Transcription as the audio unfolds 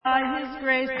His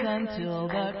grace until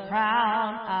the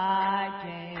crown I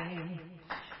gain.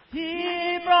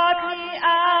 He brought me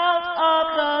out of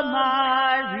the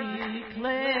miry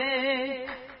clay.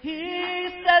 He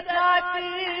set my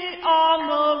feet on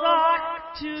the rock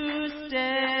to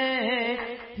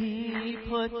stay. He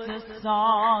puts a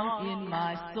song in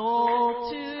my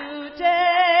soul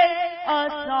today, a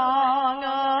song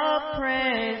of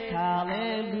praise,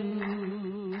 hallelujah.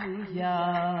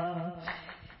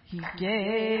 He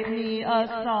gave me a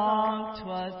song,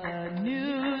 'twas a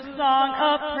new song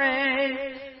of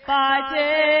praise. By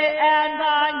day and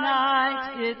by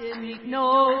night its sweet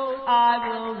note I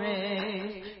will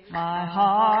raise. My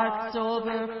heart's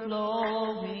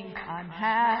overflowing, I'm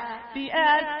happy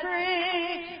and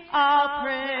free. I'll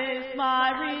praise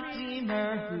my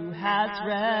Redeemer who has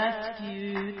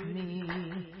rescued me.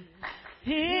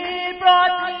 He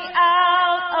brought me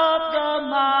out of the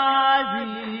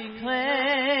miry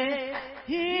clay.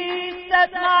 He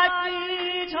set my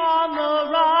feet on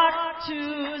the rock to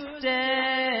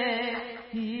stay.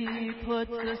 He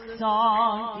puts a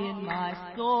song in my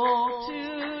soul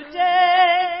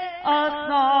today, a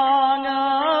song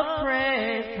of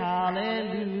praise,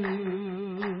 hallelujah.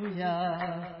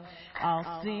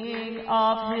 I'll sing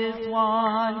of His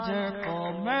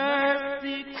wonderful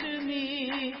mercy to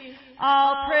me.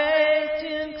 I'll praise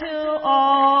Him till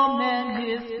all men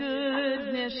His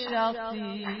goodness shall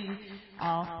see.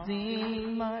 I'll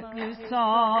sing my new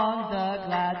song, the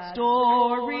glad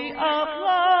story of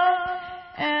love,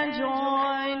 and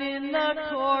join in the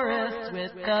chorus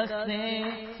with the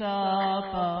saints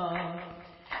above.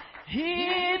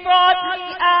 He brought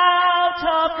me out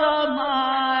of the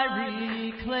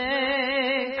miry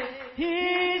clay.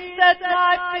 He set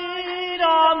my feet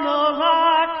on the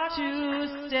rock to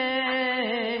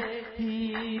stay.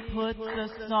 He puts a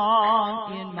song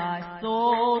in my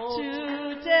soul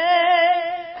today,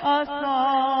 a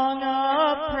song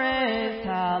of praise,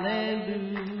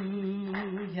 hallelujah.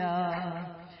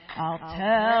 I'll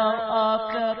tell of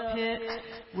the pit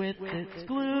with its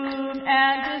gloom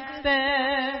and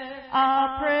despair.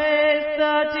 I'll praise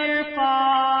the dear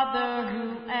Father who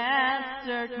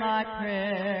answered my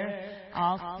prayer.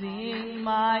 I'll sing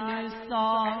my new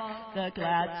song, the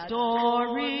glad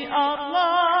story of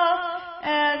love,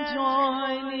 and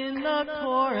join in the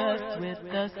chorus with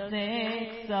the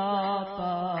saints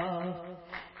above.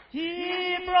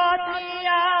 He brought me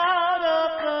out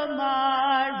of the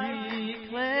miry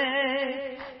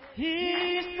clay.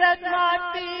 He set my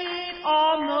feet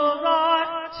on the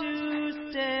rock to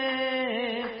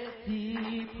stay.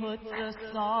 He puts a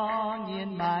song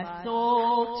in my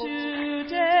soul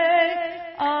today,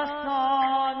 a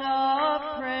song of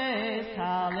praise,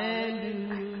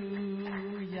 hallelujah.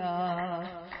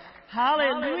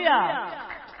 Hallelujah.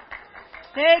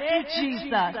 Thank you,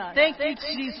 Jesus. Thank you,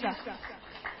 Jesus.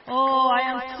 Oh, I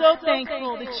am so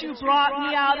thankful that you brought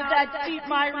me out of that deep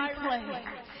miry clay.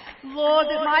 Lord,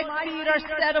 that my feet are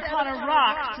set upon a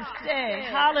rock to stay.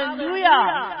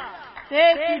 Hallelujah.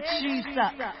 Thank you,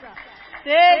 Jesus.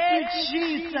 Thank you,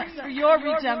 Jesus, for your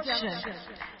redemption.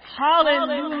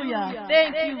 Hallelujah.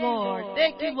 Thank you, Lord.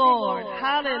 Thank you, Lord.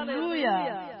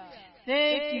 Hallelujah.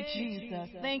 Thank you, Jesus.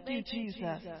 Thank you,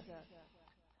 Jesus.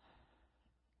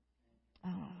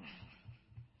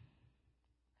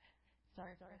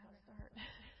 Sorry, I forgot how to start.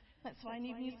 That's why I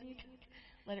need music.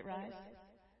 Let it rise.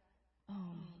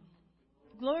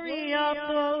 Glory of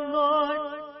the Lord,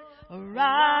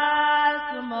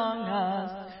 arise among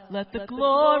us. Let the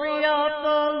glory of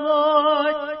the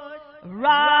Lord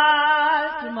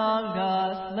rise among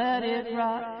us. Let it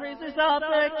rise. Praises of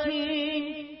the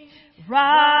King,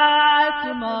 rise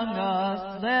among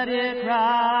us. Let it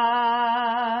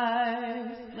rise.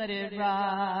 Let it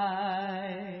rise.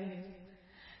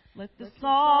 Let the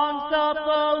songs of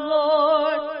the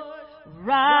Lord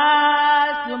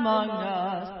rise among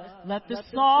us. Let the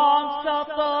songs of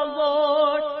the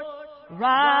Lord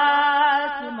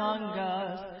rise among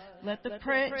us. Let the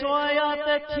joy of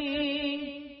the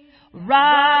King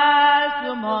rise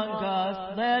among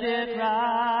us. Let it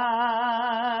rise.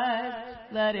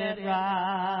 Let it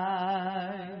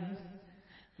rise.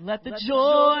 Let the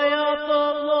joy of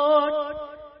the Lord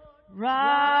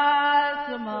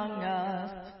rise among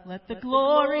us. Let the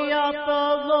glory of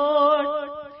the Lord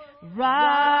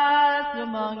rise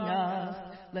among us.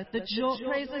 Let the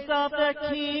praises of the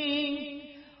King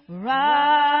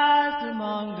rise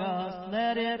among us.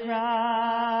 Let it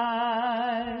rise.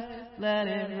 Let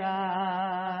it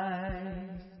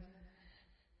rise.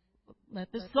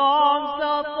 Let the songs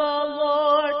of the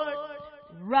Lord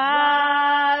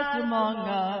rise among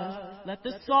us. Let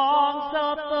the songs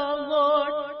of the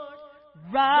Lord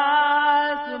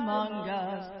rise among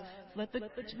us. Let the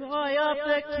joy of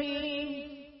the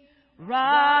King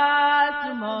rise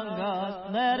among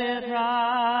us. Let it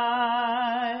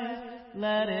rise.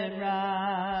 Let it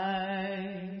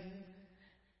rise.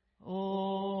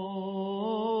 Oh,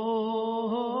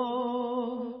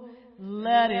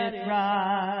 let it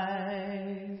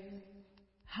rise.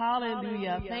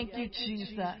 Hallelujah. Thank you,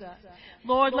 Jesus.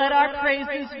 Lord, let our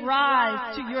praises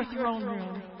rise to your throne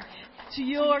room. To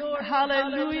your,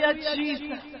 hallelujah,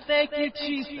 Jesus. Thank you,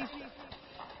 Jesus.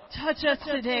 Touch us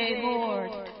today,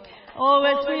 Lord. Oh,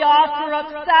 as we offer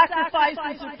up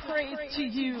sacrifices of praise to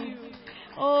you.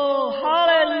 Oh,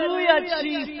 hallelujah,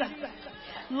 Jesus.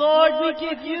 Lord, we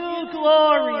give you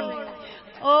glory.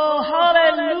 Oh,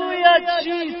 hallelujah,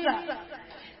 Jesus.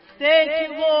 Thank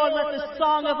you, Lord. Let the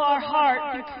song of our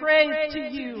heart be praise to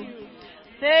you.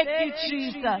 Thank you,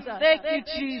 Jesus. Thank you,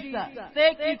 Jesus.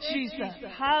 Thank you, Jesus.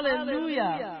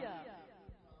 Hallelujah.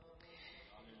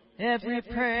 Every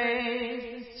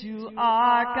praise to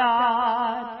our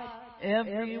God.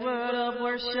 Every word of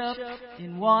worship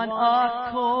in one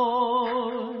accord.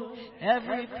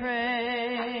 Every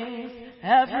praise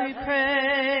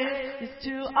is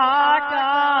to our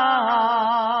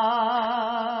God.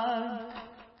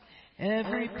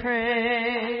 Every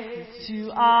praise is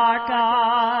to our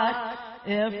God.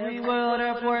 Every word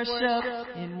of worship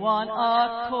in one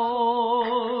accord.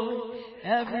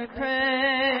 Every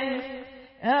praise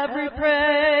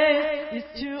is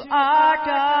to our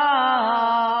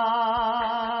God.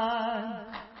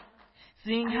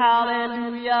 Sing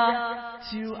hallelujah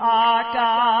to our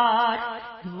God.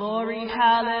 Glory,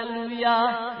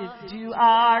 hallelujah, is due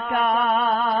our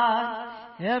God.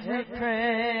 Every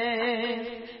praise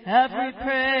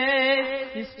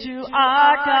is to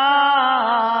our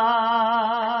God.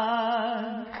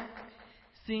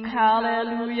 Sing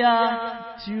hallelujah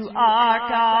to our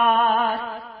God.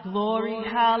 Glory,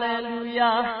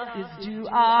 hallelujah, is due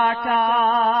our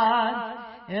God.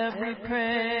 Every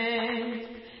praise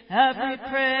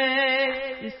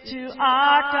is to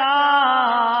our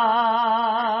God.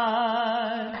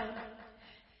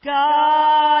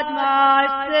 God, my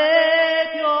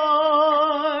Savior,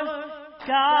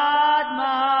 God,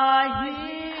 my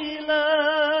healer,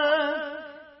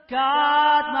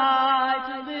 God, my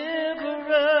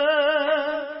deliverer.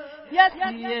 Yes,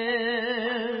 He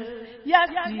is. Yes,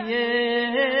 He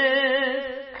is.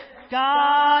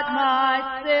 God,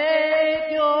 my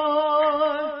Savior,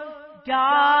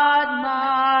 God,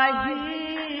 my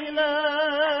healer,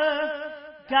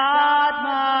 God,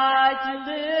 my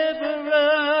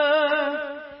deliverer.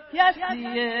 Yes, He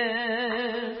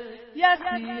is. Yes,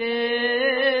 He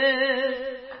is.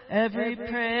 Every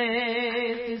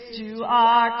praise is to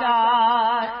our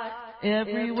God.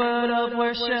 Every word of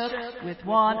worship with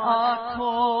one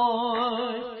accord.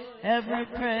 Every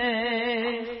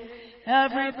praise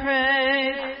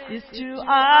is to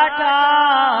our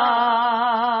God.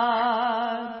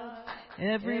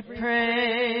 Every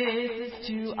praise is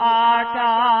to our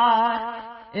God.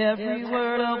 Every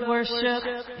word of worship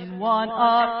in one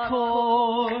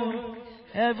accord.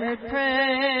 Every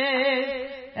praise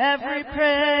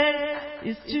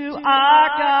is to our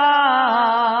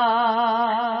God.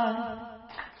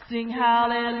 Sing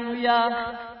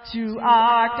hallelujah to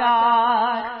our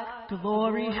God.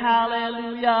 Glory,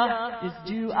 hallelujah, is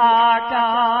due our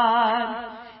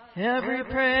God. Every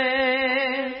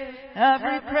praise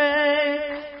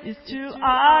is to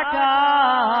our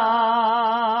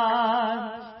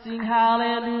God. Sing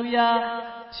hallelujah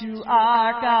to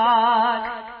our God.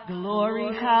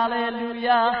 Glory,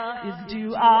 hallelujah, is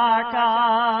due our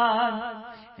God.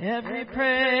 Every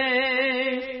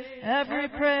praise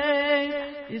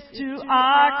is to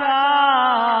our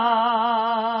God.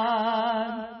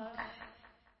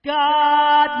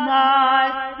 God,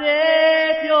 my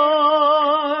Savior,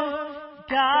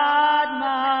 God,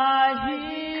 my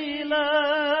healer,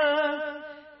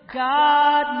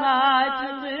 God, my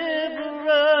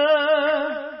deliverer.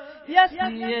 Yes, He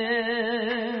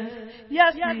is.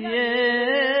 Yes, He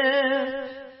is.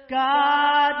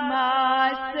 God, my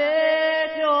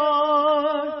Savior,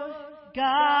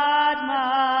 God,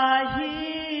 my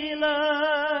healer,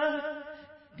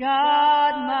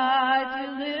 God, my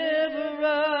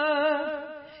deliverer.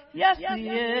 Yes, He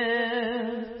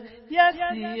is. Yes,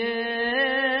 He is.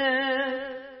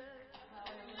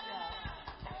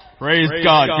 Praise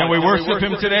God. Can we worship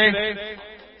Him today?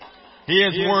 He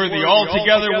is worthy,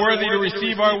 altogether worthy to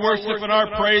receive our worship and our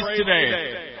praise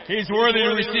today. He's worthy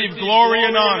to receive glory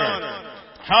and honor.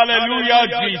 Hallelujah,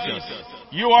 Jesus.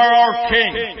 You are our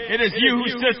King. It is you who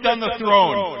sits on the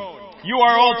throne. You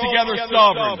are altogether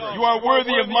sovereign. You are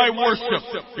worthy of my worship.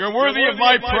 You're worthy of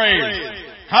my praise.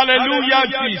 Hallelujah,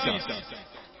 Jesus.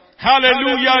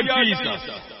 Hallelujah, Jesus.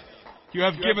 You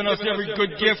have given us every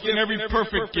good gift and every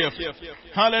perfect gift.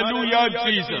 Hallelujah,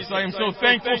 Jesus. I am so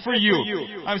thankful for you.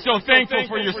 I'm so thankful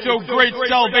for your so great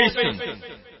salvation.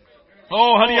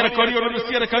 Oh, hallelujah,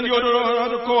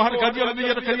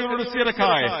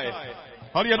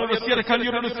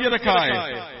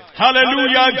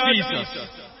 Jesus.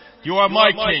 You are my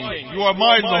King. You are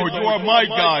my Lord. You are my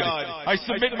God. I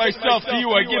submit myself to you.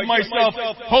 I give myself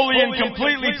wholly and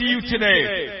completely to you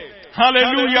today.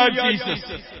 Hallelujah, Jesus.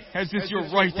 As is your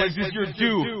right, as is your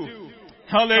due.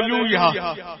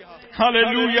 Hallelujah.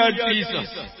 Hallelujah, Jesus.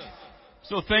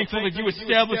 So thankful that you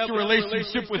established a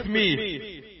relationship with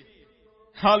me.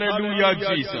 Hallelujah,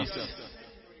 Jesus.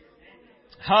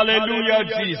 Hallelujah,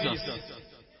 Jesus.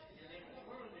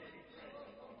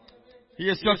 He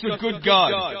is such a good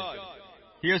God.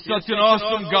 He is such an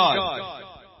awesome God.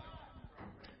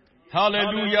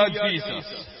 Hallelujah,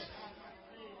 Jesus.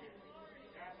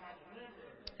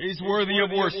 He's worthy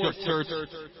of worship, church.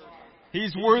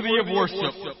 He's worthy of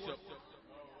worship.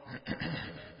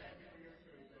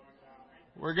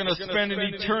 We're going to spend an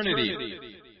eternity.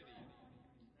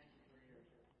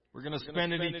 We're going to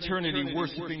spend an eternity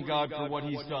worshiping God for what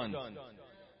He's done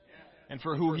and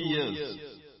for who He is.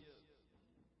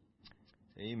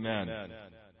 Amen.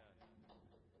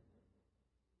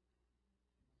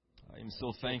 I am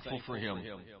so thankful for Him.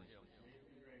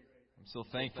 I'm so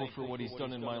thankful for what He's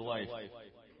done in my life.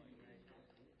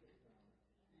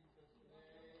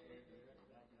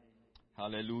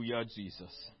 Hallelujah,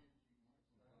 Jesus.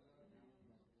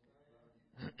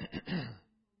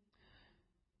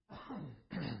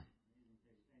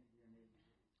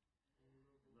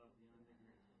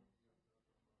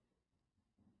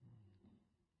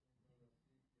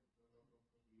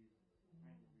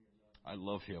 I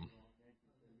love Him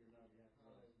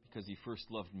because He first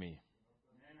loved me.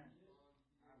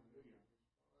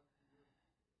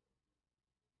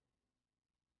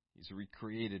 He's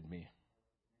recreated me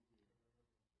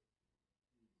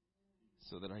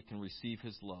so that I can receive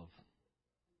His love,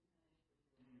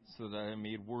 so that I am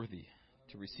made worthy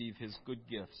to receive His good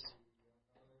gifts.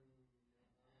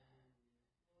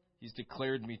 He's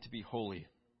declared me to be holy.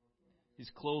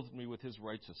 He's clothed me with His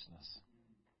righteousness.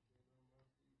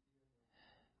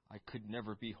 I could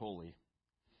never be holy.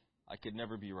 I could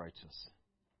never be righteous.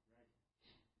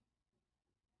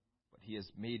 But He has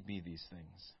made me these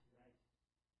things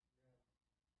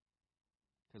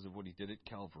because of what He did at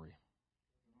Calvary.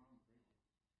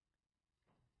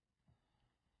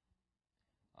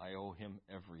 I owe Him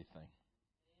everything.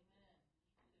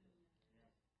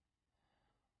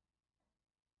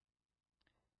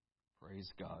 Praise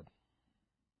God.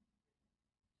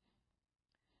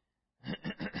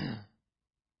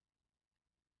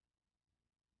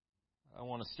 I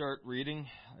want to start reading.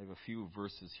 I have a few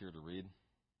verses here to read.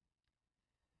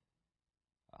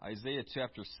 Isaiah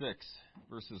chapter 6,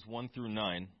 verses 1 through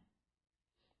 9.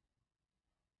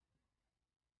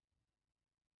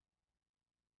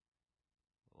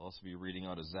 We'll also be reading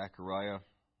out of Zechariah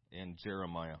and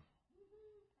Jeremiah.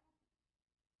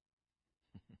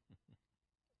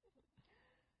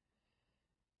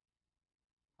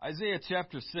 Isaiah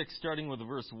chapter 6, starting with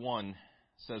verse 1,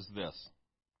 says this.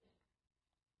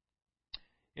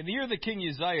 In the year that King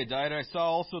Uzziah died, I saw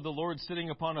also the Lord sitting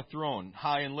upon a throne,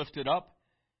 high and lifted up,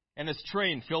 and His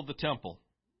train filled the temple.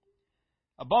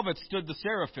 Above it stood the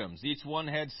seraphims. Each one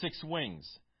had 6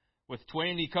 wings. With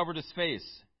twain He covered His face,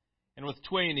 and with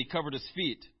twain He covered His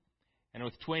feet, and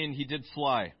with twain He did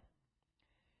fly.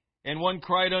 And one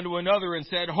cried unto another and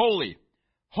said, Holy,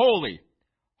 holy,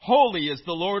 holy is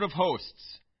the Lord of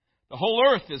hosts. The whole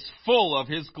earth is full of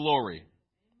His glory.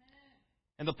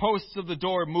 And the posts of the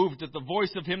door moved at the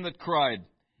voice of him that cried,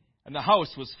 and the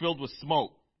house was filled with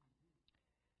smoke.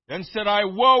 Then said I,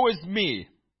 Woe is me,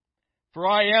 for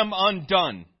I am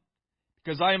undone,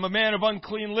 because I am a man of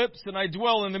unclean lips, and I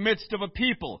dwell in the midst of a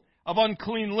people of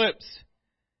unclean lips.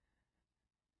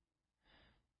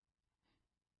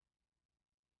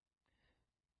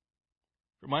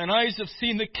 For mine eyes have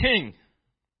seen the King,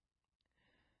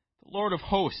 the Lord of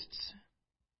hosts.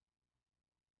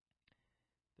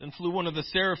 Then flew one of the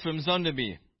seraphims unto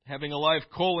me, having a live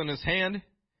coal in his hand,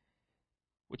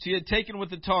 which he had taken with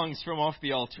the tongs from off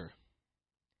the altar.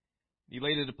 He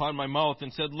laid it upon my mouth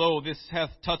and said, Lo, this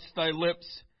hath touched thy lips,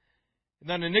 and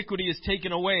thine iniquity is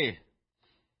taken away,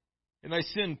 and thy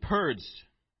sin purged.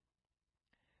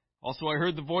 Also I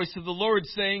heard the voice of the Lord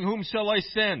saying, Whom shall I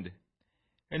send?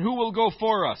 And who will go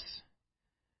for us?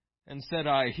 And said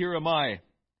I, Here am I,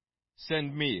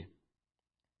 send me.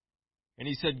 And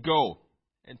he said, Go,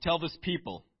 and tell this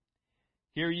people,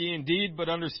 Hear ye indeed, but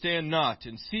understand not,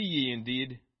 and see ye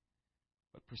indeed,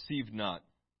 but perceive not.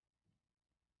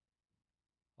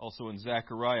 Also in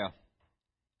Zechariah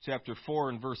chapter 4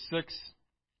 and verse 6,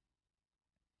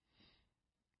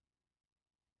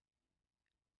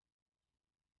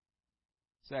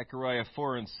 Zechariah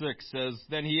 4 and 6 says,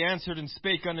 Then he answered and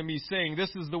spake unto me, saying,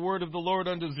 This is the word of the Lord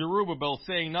unto Zerubbabel,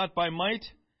 saying, Not by might,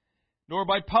 nor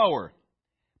by power,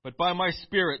 but by my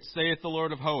Spirit, saith the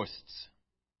Lord of hosts.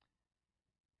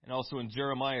 And also in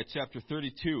Jeremiah chapter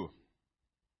 32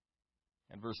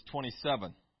 and verse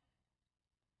 27,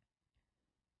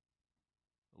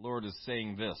 the Lord is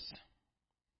saying this,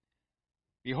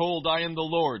 Behold, I am the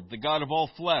Lord, the God of all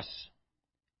flesh.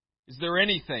 Is there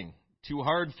anything too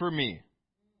hard for me?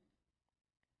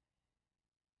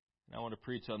 And I want to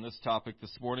preach on this topic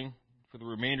this morning for the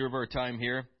remainder of our time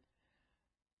here.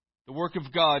 The work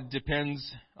of God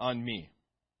depends on me.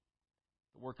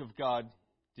 The work of God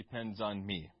depends on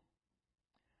me.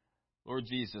 Lord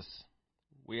Jesus,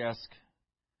 we ask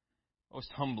most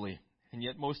humbly and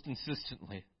yet most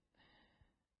insistently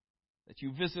that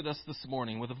you visit us this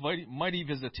morning with a mighty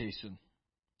visitation.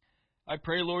 I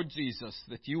pray, Lord Jesus,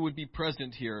 that you would be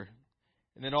present here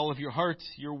and that all of your heart,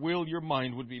 your will, your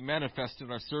mind would be manifest in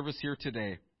our service here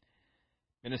today.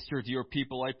 Minister to your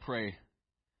people, I pray.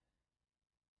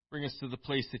 Bring us to the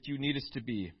place that you need us to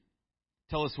be.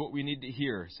 Tell us what we need to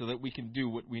hear so that we can do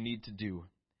what we need to do.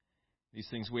 These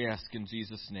things we ask in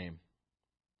Jesus' name.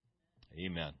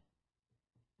 Amen.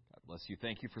 God bless you.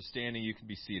 Thank you for standing. You can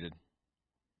be seated.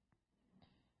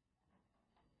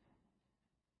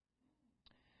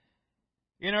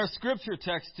 In our scripture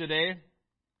text today,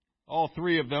 all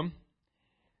three of them,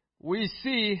 we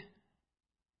see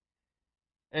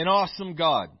an awesome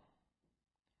God.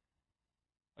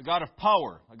 A God of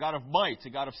power, a God of might, a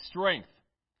God of strength.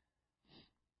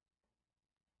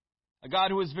 A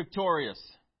God who is victorious,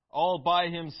 all by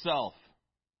himself.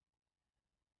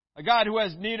 A God who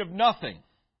has need of nothing,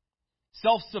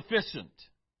 self-sufficient.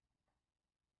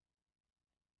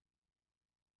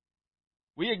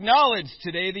 We acknowledge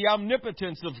today the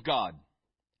omnipotence of God,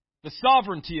 the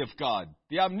sovereignty of God,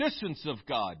 the omniscience of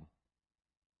God.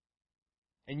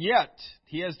 And yet,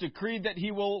 he has decreed that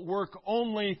he will work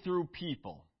only through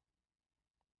people.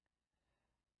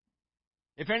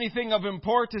 If anything of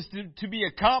import is to be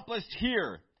accomplished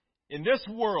here, in this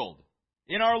world,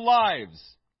 in our lives,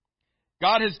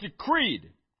 God has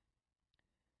decreed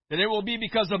that it will be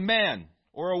because a man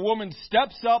or a woman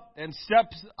steps up and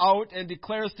steps out and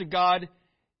declares to God,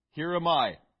 Here am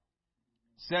I,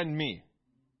 send me.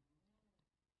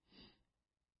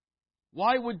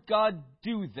 Why would God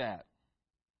do that?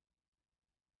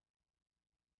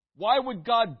 Why would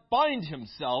God bind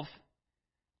himself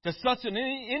to such an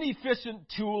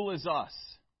inefficient tool as us?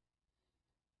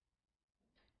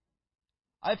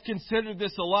 I've considered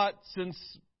this a lot since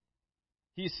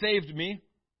he saved me.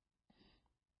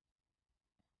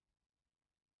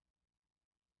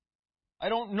 I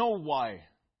don't know why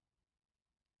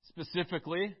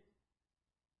specifically.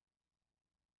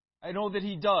 I know that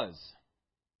he does.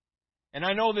 And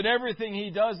I know that everything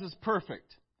he does is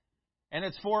perfect. And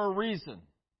it's for a reason.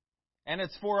 And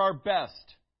it's for our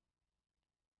best.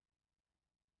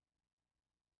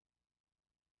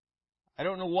 I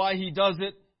don't know why he does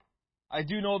it. I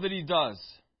do know that he does.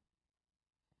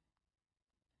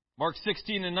 Mark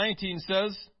 16 and 19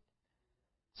 says,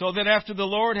 So that after the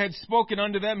Lord had spoken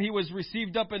unto them, he was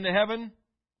received up into heaven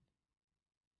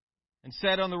and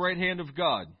sat on the right hand of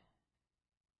God.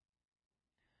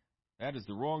 That is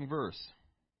the wrong verse.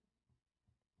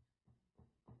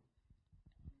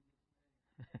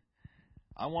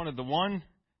 I wanted the one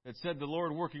that said the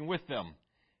Lord working with them,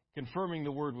 confirming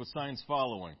the word with signs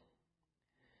following.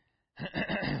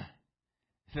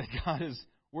 That God is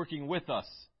working with us.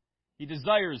 He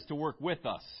desires to work with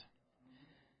us.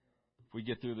 If we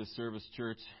get through this service,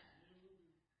 church,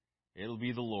 it'll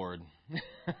be the Lord.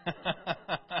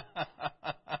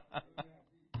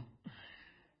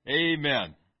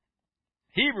 Amen.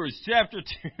 Hebrews chapter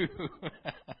 2,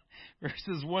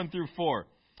 verses 1 through 4,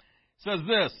 says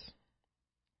this,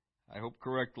 I hope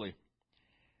correctly.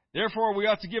 Therefore we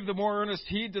ought to give the more earnest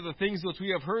heed to the things which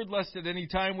we have heard, lest at any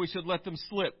time we should let them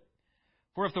slip.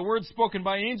 For if the word spoken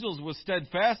by angels was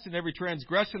steadfast, and every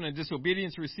transgression and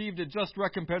disobedience received a just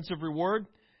recompense of reward,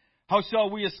 how shall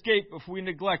we escape if we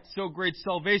neglect so great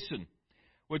salvation,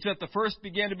 which at the first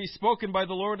began to be spoken by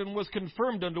the Lord, and was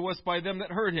confirmed unto us by them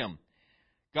that heard him?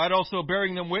 God also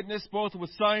bearing them witness, both with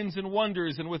signs and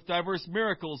wonders, and with diverse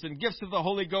miracles, and gifts of the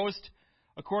Holy Ghost,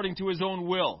 according to his own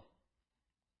will.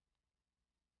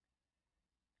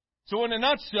 So in a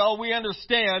nutshell, we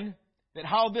understand that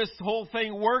how this whole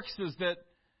thing works is that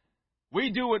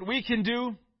we do what we can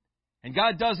do, and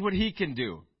God does what He can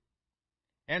do.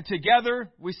 And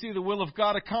together, we see the will of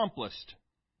God accomplished.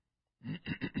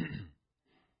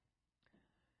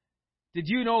 Did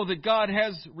you know that God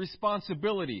has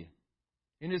responsibility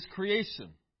in His creation?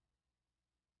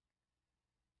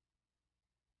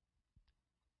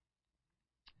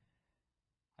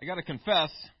 I got to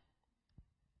confess,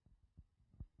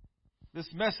 this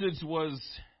message was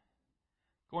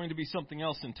going to be something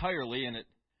else entirely, and it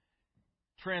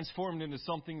transformed into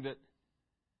something that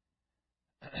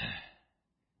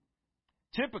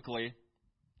typically,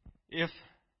 if...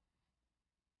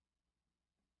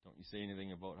 Don't you say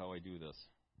anything about how I do this.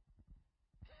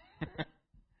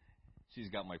 She's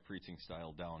got my preaching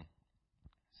style down.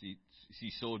 She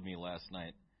showed me last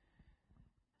night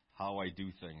how I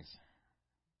do things.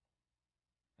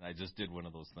 And I just did one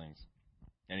of those things.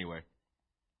 Anyway,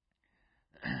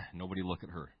 nobody look at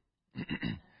her.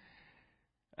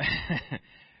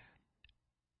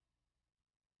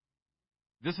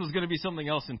 This was going to be something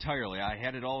else entirely. I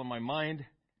had it all in my mind.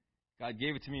 God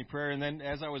gave it to me in prayer, and then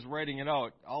as I was writing it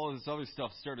out, all of this other stuff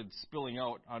started spilling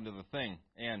out onto the thing.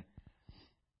 And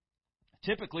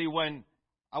typically when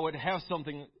I would have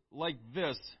something like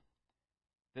this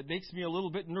that makes me a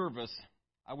little bit nervous,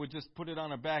 I would just put it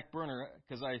on a back burner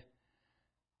because I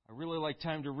really like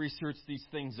time to research these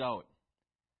things out.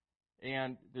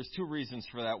 And there's two reasons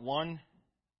for that. One,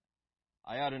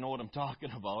 I ought to know what I'm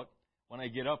talking about when I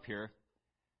get up here.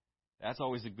 That's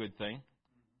always a good thing.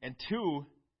 And two,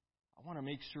 I want to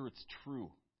make sure it's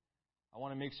true. I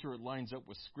want to make sure it lines up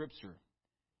with Scripture.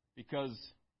 Because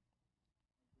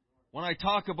when I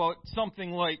talk about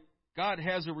something like God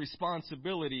has a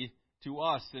responsibility to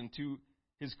us and to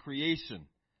His creation,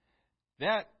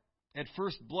 that at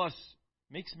first blush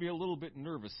makes me a little bit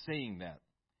nervous saying that.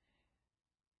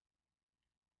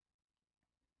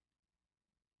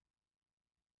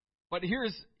 But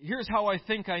here's how I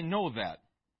think I know that.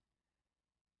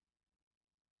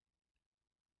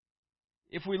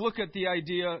 If we look at the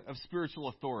idea of spiritual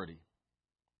authority,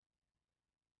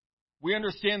 we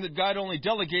understand that God only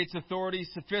delegates authority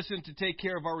sufficient to take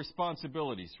care of our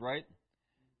responsibilities, right?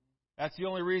 That's the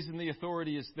only reason the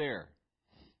authority is there,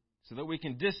 so that we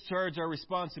can discharge our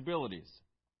responsibilities.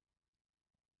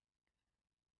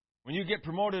 When you get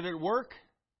promoted at work,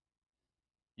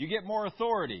 you get more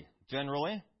authority,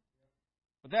 generally.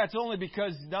 But that's only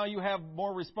because now you have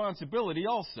more responsibility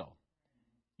also.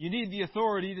 You need the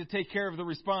authority to take care of the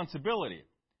responsibility.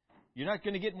 You're not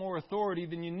going to get more authority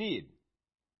than you need.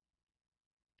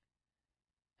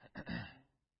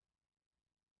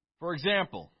 For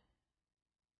example,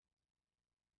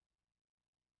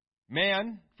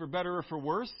 man, for better or for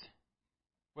worse,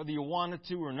 whether you want it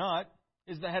to or not,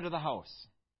 is the head of the house.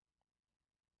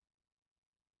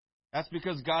 That's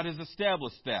because God has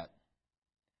established that.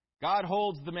 God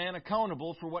holds the man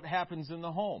accountable for what happens in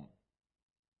the home.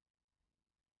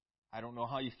 I don't know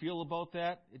how you feel about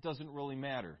that. It doesn't really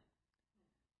matter.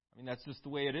 I mean, that's just the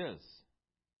way it is.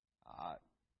 I'm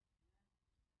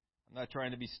not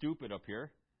trying to be stupid up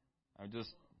here.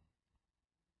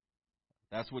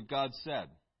 That's what God said.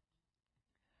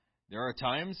 There are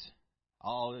times,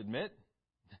 I'll admit,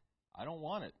 I don't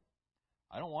want it.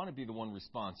 I don't want to be the one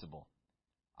responsible.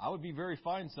 I would be very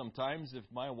fine sometimes if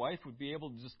my wife would be able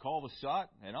to just call the shot,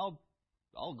 and I'll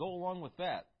go along with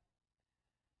that.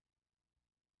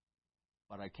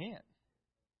 But I can't.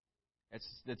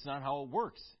 That's not how it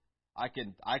works. I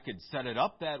could set it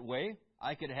up that way.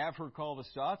 I could have her call the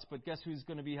shots, but guess who's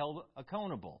going to be held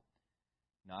accountable?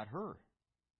 Not her.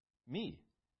 Me.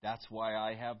 That's why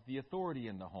I have the authority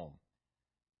in the home.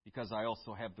 Because I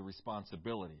also have the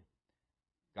responsibility.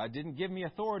 God didn't give me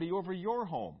authority over your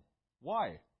home.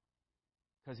 Why?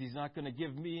 Because He's not going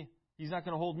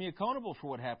to hold me accountable for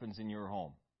what happens in your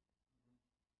home.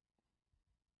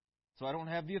 So I don't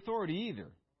have the authority either.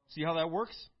 See how that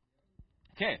works?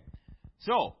 Okay.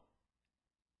 So,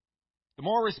 the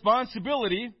more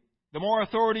responsibility, the more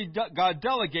authority God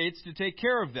delegates to take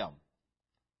care of them.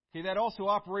 Okay, that also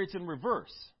operates in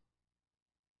reverse.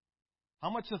 How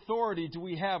much authority do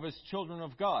we have as children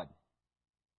of God?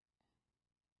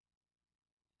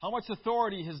 How much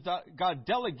authority has God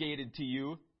delegated to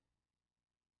you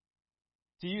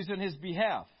to use in His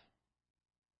behalf?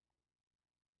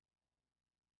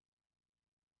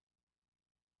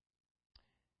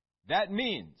 That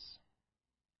means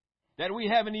that we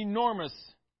have an enormous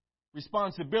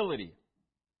responsibility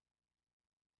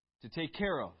to take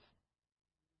care of.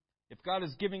 If God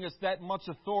is giving us that much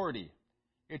authority,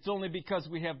 it's only because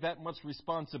we have that much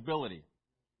responsibility.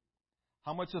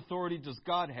 How much authority does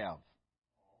God have?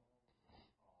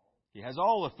 He has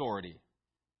all authority.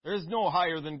 There is no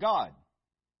higher than God.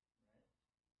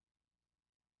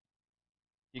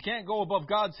 You can't go above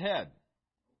God's head.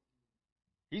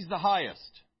 He's the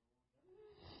highest.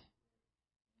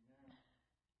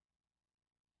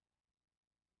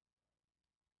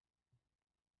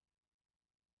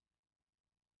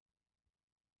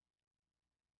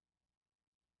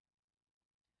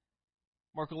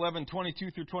 Mark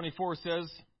 11:22-24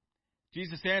 says,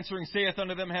 Jesus answering saith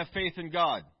unto them, Have faith in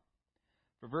God.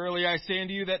 For verily I say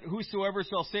unto you that whosoever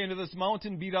shall say unto this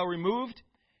mountain, Be thou removed,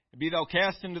 and be thou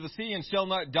cast into the sea, and shall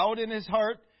not doubt in his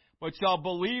heart, but shall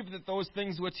believe that those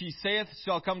things which he saith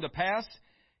shall come to pass,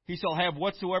 he shall have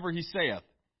whatsoever he saith.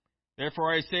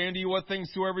 Therefore I say unto you, what things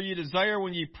soever ye desire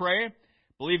when ye pray,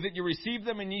 believe that ye receive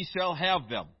them, and ye shall have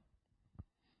them.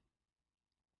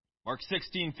 Mark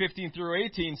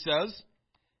 16:15-18 says,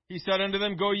 He said unto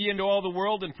them, Go ye into all the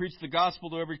world, and preach the gospel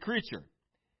to every creature.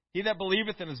 He that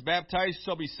believeth and is baptized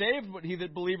shall be saved, but he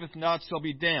that believeth not shall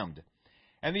be damned.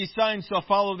 And these signs shall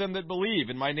follow them that believe.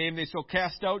 In my name they shall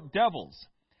cast out devils.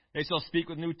 They shall speak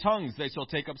with new tongues. They shall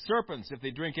take up serpents. If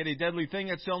they drink any deadly thing,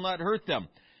 it shall not hurt them.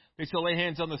 They shall lay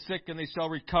hands on the sick, and they shall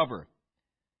recover.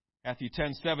 Matthew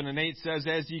 10:7-8 says,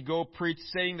 As ye go, preach,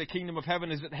 saying, The kingdom of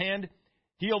heaven is at hand.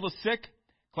 Heal the sick,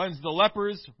 cleanse the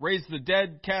lepers, raise the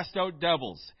dead, cast out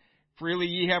devils. Freely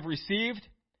ye have received,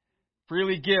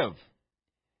 freely give.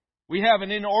 We have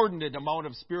an inordinate amount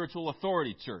of spiritual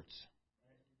authority, church.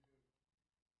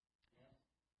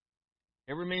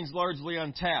 It remains largely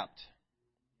untapped.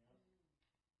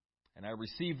 And I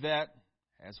receive that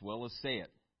as well as say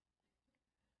it.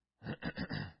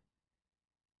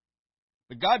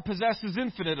 But God possesses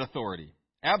infinite authority,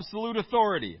 absolute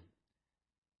authority.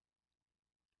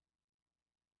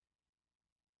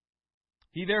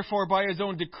 He therefore, by his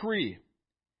own decree,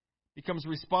 becomes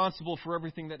responsible for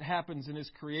everything that happens in his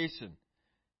creation.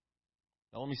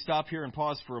 Now let me stop here and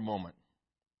pause for a moment.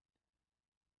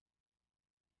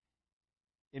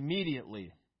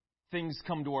 Immediately, things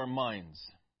come to our minds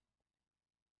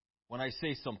when I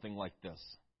say something like this.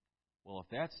 Well, if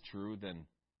that's true, then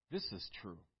this is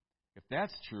true. If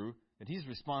that's true, then he's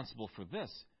responsible for this.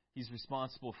 He's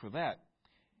responsible for that.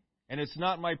 And it's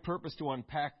not my purpose to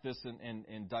unpack this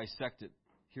and dissect it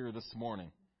here this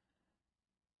morning.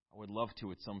 I would love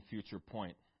to at some future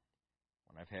point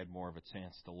when I've had more of a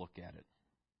chance to look at it.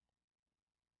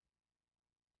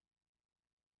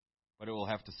 But it will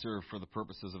have to serve for the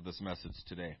purposes of this message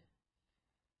today.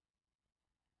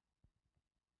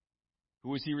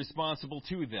 Who is he responsible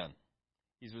to then?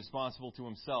 He's responsible to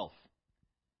himself.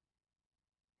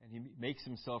 And he makes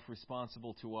himself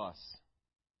responsible to us.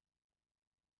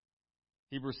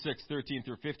 Hebrews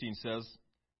 6:13-15 says,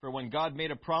 For when God made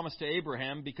a promise to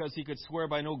Abraham, because he could swear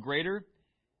by no greater,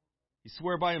 he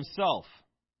swore by himself,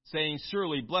 saying,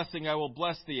 Surely blessing I will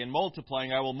bless thee, and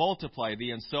multiplying I will multiply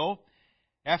thee. And so,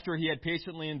 after he had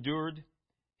patiently endured,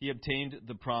 he obtained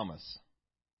the promise.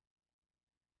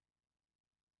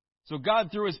 So God,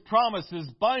 through his promises,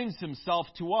 binds himself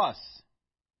to us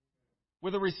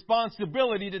with a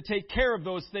responsibility to take care of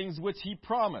those things which he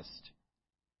promised.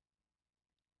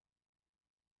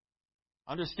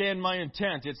 Understand my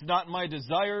intent. It's not my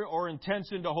desire or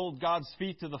intention to hold God's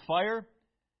feet to the fire,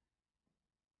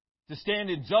 to stand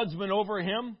in judgment over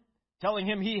him, telling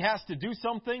him he has to do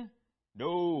something.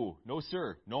 No,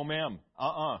 sir. No, ma'am.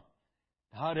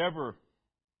 Not ever.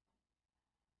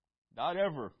 Not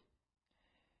ever.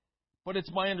 But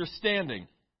it's my understanding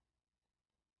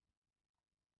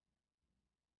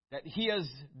that he has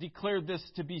declared this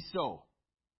to be so.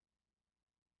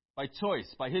 By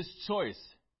choice, by his choice.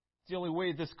 It's the only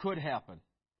way this could happen.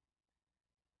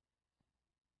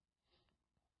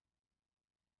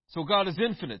 So God is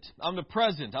infinite,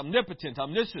 omnipresent, omnipotent,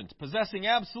 omniscient, possessing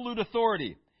absolute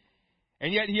authority.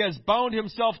 And yet he has bound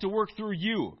himself to work through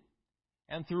you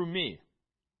and through me.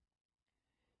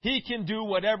 He can do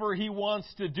whatever he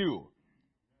wants to do.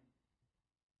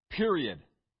 Period.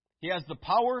 He has the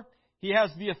power. He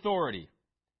has the authority.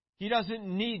 He doesn't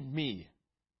need me.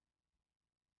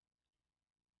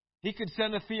 He could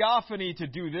send a theophany to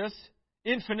do this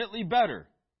infinitely better.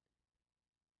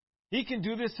 He can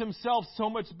do this himself so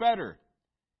much better.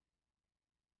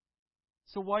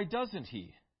 So why doesn't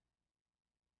he?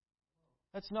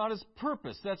 That's not his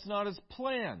purpose. That's not his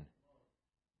plan.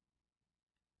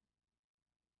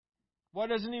 Why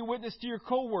doesn't he witness to your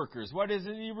coworkers? Why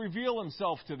doesn't he reveal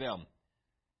himself to them?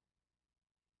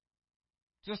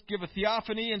 Just give a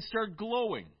theophany and start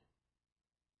glowing.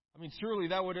 I mean, surely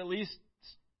that would at least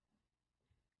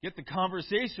get the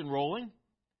conversation rolling.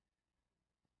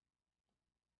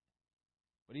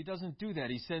 But He doesn't do that.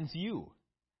 He sends you.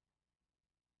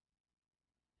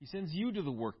 He sends you to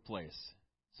the workplace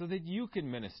so that you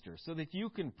can minister, so that you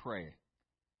can pray.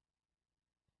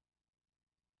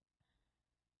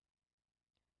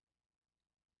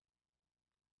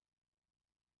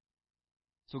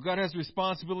 So God has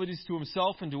responsibilities to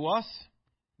Himself and to us.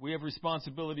 We have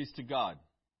responsibilities to God.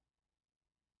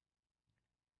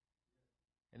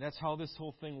 And that's how this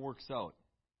whole thing works out,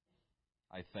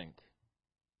 I think.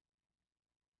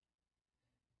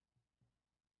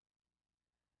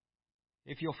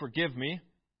 If you'll forgive me,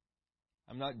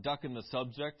 I'm not ducking the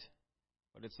subject,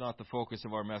 but it's not the focus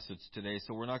of our message today,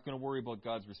 so we're not going to worry about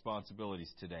God's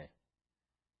responsibilities today.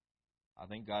 I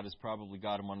think God has probably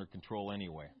got them under control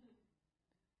anyway.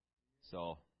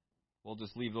 So we'll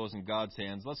just leave those in God's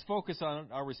hands. Let's focus on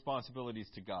our responsibilities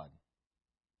to God,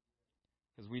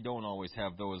 because we don't always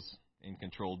have those in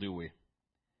control, do we?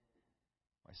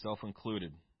 Myself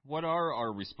included. What are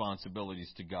our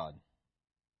responsibilities to God?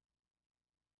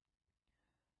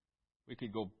 We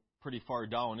could go pretty far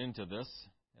down into this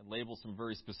and label some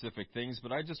very specific things,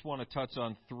 but I just want to touch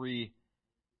on three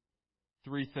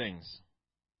things.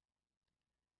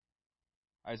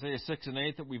 Isaiah 6 and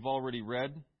 8 that we've already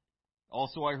read.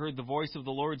 Also I heard the voice of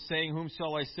the Lord saying, Whom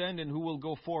shall I send, and who will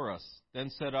go for us? Then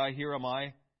said I, Here am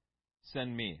I,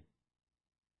 send me.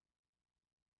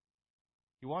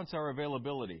 He wants our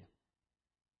availability.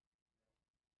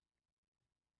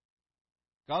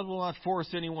 God will not force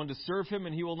anyone to serve Him,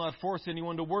 and He will not force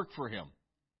anyone to work for Him.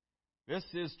 This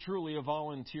is truly a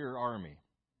volunteer army.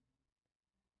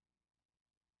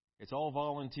 It's all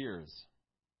volunteers.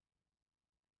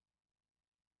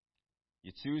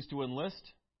 You choose to enlist,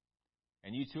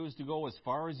 and you choose to go as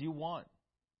far as you want.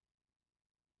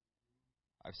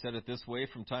 I've said it this way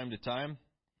from time to time.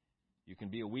 You can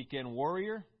be a weekend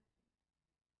warrior.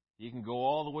 You can go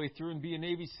all the way through and be a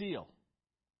Navy SEAL.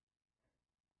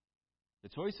 The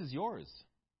choice is yours.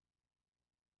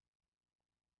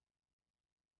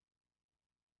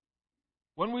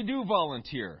 When we do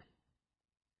volunteer,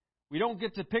 we don't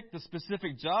get to pick the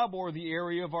specific job or the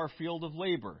area of our field of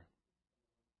labor.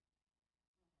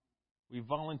 We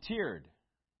volunteered.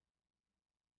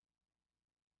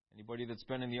 Anybody that's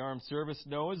been in the armed service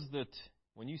knows that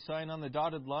when you sign on the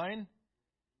dotted line,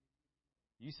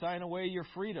 you sign away your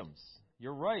freedoms,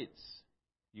 your rights.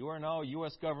 You are now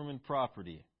U.S. government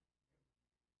property.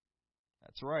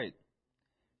 That's right.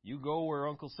 You go where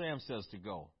Uncle Sam says to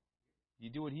go. You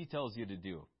do what he tells you to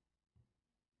do.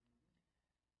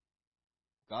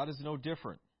 God is no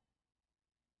different.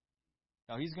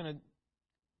 Now He's going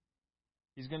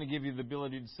to give you the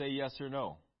ability to say yes or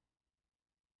no.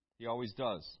 He always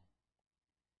does.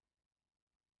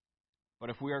 But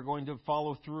if we are going to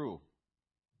follow through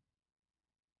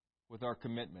with our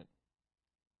commitment,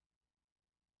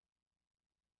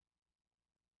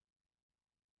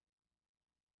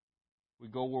 we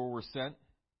go where we're sent.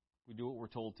 We do what we're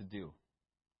told to do.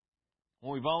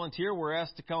 When we volunteer, we're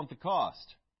asked to count the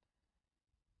cost.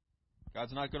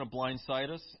 God's not going to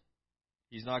blindside us.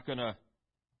 He's not going to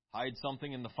hide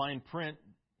something in the fine print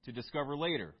to discover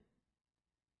later.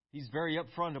 He's very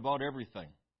upfront about everything.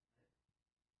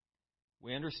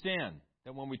 We understand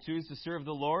that when we choose to serve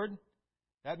the Lord,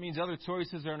 that means other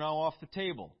choices are now off the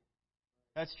table.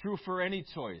 That's true for any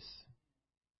choice.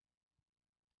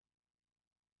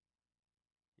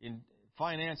 In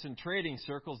finance and trading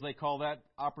circles, they call that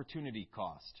opportunity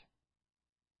cost.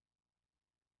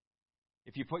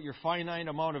 If you put your finite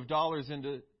amount of dollars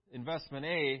into investment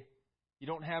A, you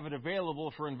don't have it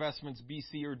available for investments B,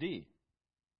 C, or D.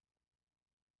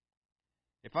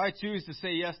 If I choose to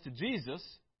say yes to Jesus,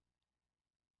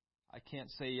 I can't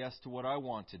say yes to what I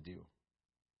want to do.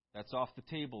 That's off the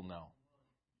table now.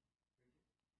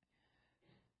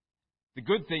 The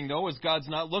good thing, though, is God's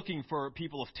not looking for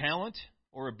people of talent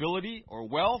or ability or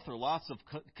wealth or lots of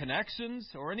connections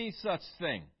or any such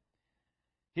thing.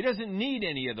 He doesn't need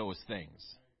any of those things.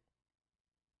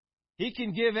 He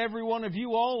can give every one of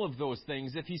you all of those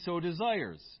things if He so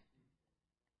desires.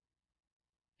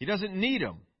 He doesn't need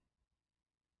them.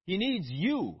 He needs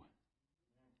you.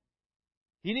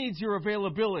 He needs your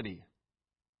availability.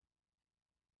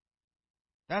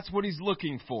 That's what He's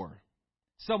looking for.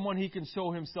 Someone He can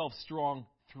show Himself strong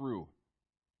through.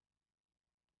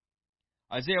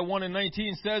 Isaiah 1 and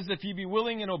 19 says, If ye be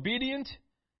willing and obedient,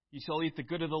 ye shall eat the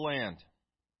good of the land.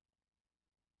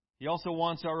 He also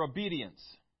wants our obedience.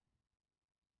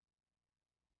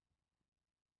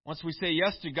 Once we say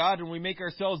yes to God and we make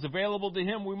ourselves available to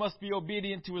Him, we must be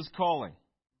obedient to His calling.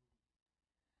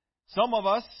 Some of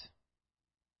us,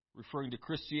 referring to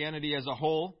Christianity as a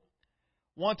whole,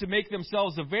 want to make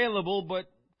themselves available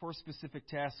but for specific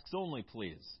tasks only,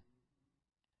 please.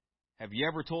 Have you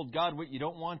ever told God what you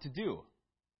don't want to do?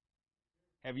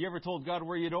 Have you ever told God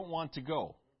where you don't want to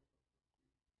go?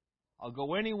 I'll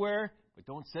go anywhere, but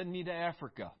don't send me to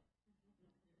Africa.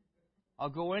 I'll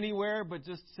go anywhere, but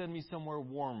just send me somewhere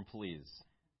warm, please.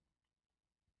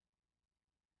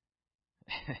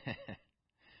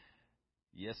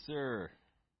 Yes, sir.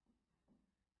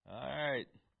 All right.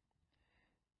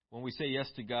 When we say yes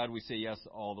to God, we say yes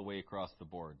all the way across the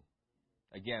board.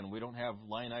 Again, we don't have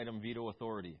line item veto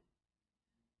authority.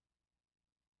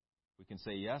 We can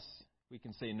say yes, we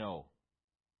can say no.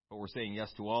 But we're saying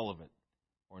yes to all of it,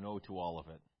 or no to all of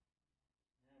it.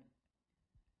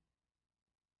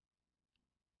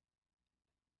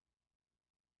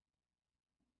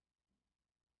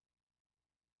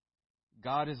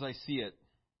 God, as I see it,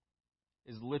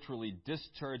 is literally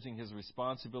discharging His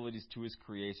responsibilities to His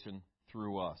creation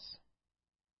through us.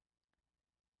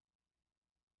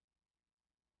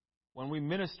 When we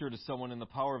minister to someone in the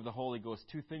power of the Holy Ghost,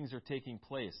 two things are taking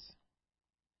place.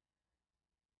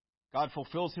 God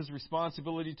fulfills His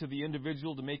responsibility to the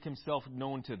individual to make Himself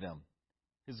known to them.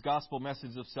 His gospel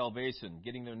message of salvation,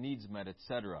 getting their needs met,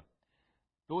 etc.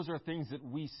 Those are things that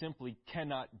we simply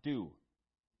cannot do.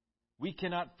 We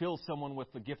cannot fill someone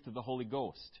with the gift of the Holy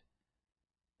Ghost.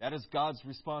 That is God's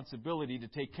responsibility to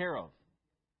take care of,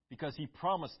 because He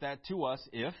promised that to us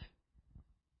if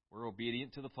we're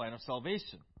obedient to the plan of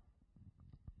salvation.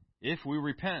 If we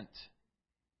repent,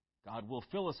 God will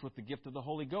fill us with the gift of the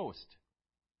Holy Ghost.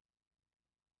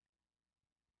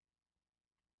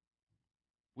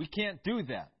 We can't do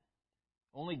that.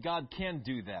 Only God can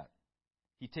do that.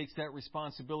 He takes that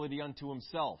responsibility unto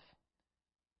Himself.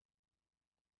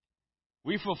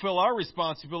 We fulfill our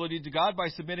responsibility to God by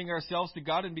submitting ourselves to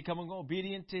God and becoming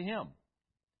obedient to Him,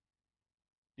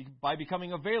 by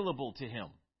becoming available to Him.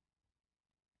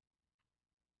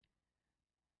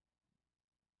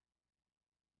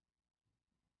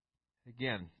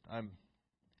 Again, I'm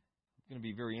going to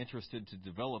be very interested to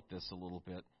develop this a little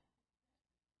bit,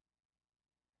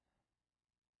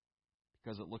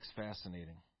 because it looks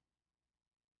fascinating.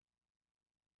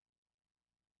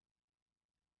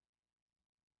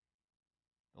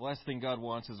 The last thing God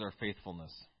wants is our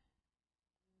faithfulness.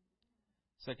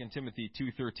 2 Timothy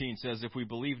 2:13 says, if we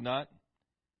believe not,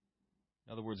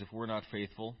 in other words, if we're not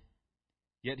faithful,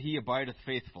 yet He abideth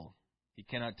faithful. He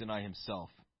cannot deny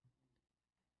Himself.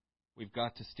 We've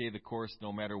got to stay the course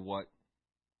no matter what,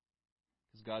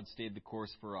 because God stayed the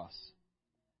course for us.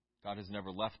 God has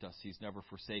never left us. He's never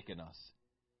forsaken us.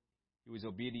 He was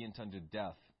obedient unto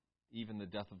death, even the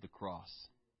death of the cross.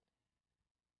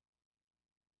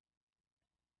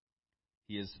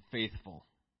 He is faithful,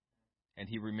 and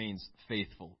He remains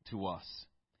faithful to us.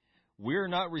 We're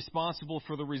not responsible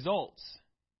for the results.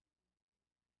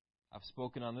 I've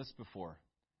spoken on this before.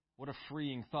 What a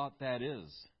freeing thought that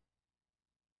is.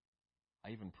 I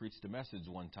even preached a message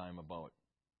one time about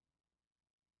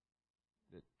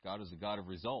that God is a God of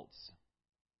results.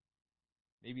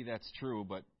 Maybe that's true,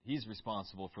 but He's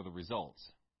responsible for the results.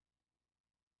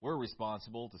 We're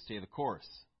responsible to stay the course.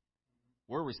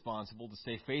 We're responsible to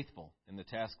stay faithful in the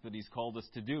task that He's called us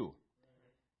to do.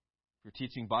 If you're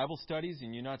teaching Bible studies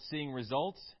and you're not seeing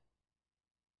results,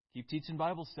 keep teaching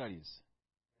Bible studies.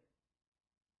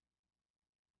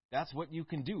 That's what you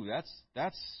can do.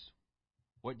 That's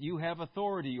what you have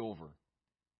authority over. If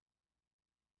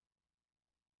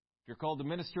you're called to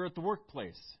minister at the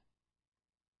workplace,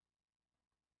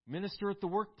 minister at the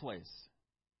workplace.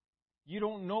 You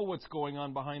don't know what's going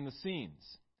on behind the scenes.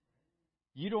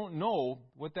 You don't know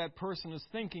what that person is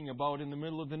thinking about in the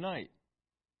middle of the night.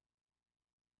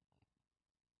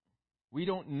 We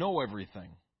don't know everything.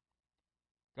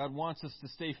 God wants us to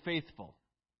stay faithful.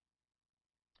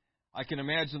 I can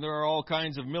imagine there are all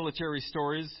kinds of military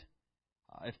stories,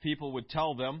 if people would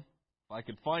tell them, if I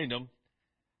could find them,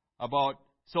 about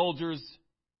soldiers,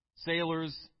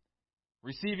 sailors,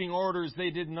 receiving orders they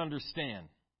didn't understand.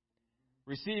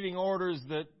 Receiving orders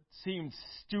that seemed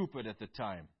stupid at the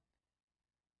time.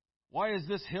 Why is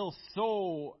this hill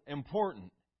so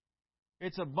important?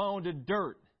 It's a mound of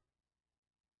dirt.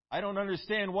 I don't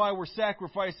understand why we're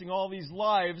sacrificing all these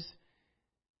lives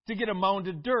to get a mound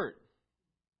of dirt.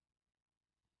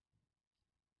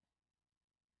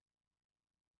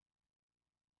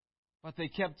 But they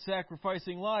kept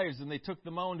sacrificing lives, and they took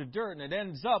the mound of dirt, and it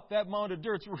ends up that mound of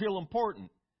dirt's real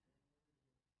important.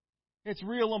 It's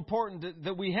real important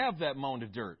that we have that mound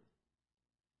of dirt.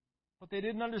 But they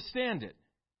didn't understand it.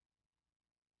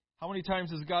 How many times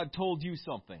has God told you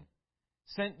something,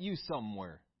 sent you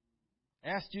somewhere,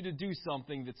 asked you to do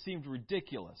something that seemed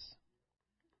ridiculous?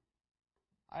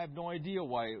 I have no idea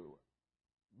why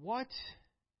What?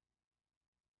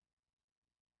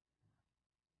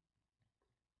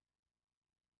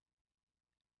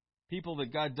 People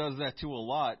that God does that to a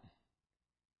lot,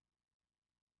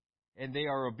 and they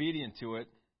are obedient to it,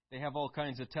 they have all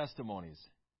kinds of testimonies.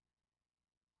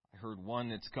 I heard one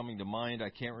that's coming to mind. I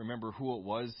can't remember who it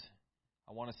was.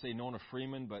 I want to say Nona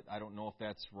Freeman, but I don't know if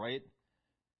that's right.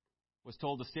 Was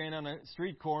told to stand on a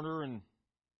street corner and,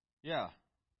 her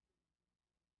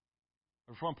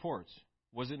front porch.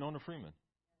 Was it Nona Freeman?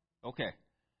 Okay.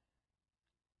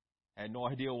 I had no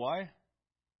idea why.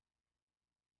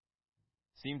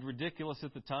 Seemed ridiculous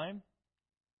at the time.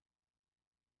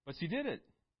 But she did it.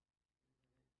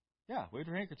 Yeah, waved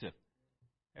her handkerchief.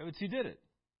 And she did it.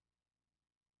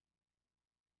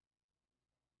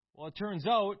 Well, it turns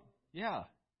out,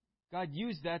 God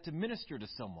used that to minister to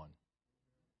someone.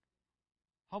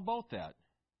 How about that?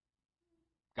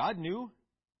 God knew.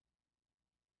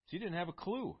 She didn't have a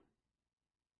clue.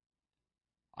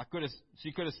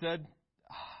 She could have said,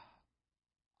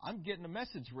 I'm getting a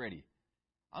message ready.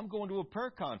 I'm going to a prayer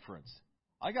conference.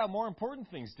 I got more important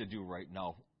things to do right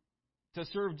now to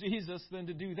serve Jesus than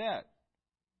to do that.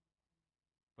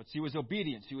 But she was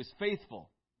obedient. She was faithful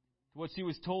to what she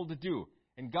was told to do.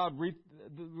 And God reaped,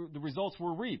 the results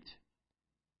were reaped.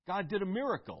 God did a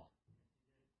miracle.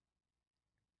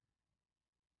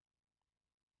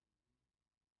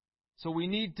 So we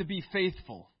need to be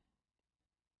faithful.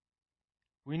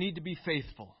 We need to be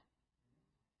faithful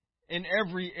in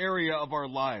every area of our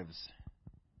lives.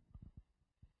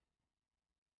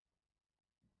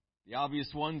 The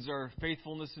obvious ones are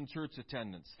faithfulness in church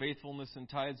attendance, faithfulness in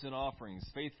tithes and offerings,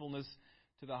 faithfulness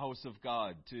to the house of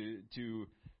God, to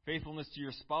faithfulness to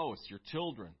your spouse, your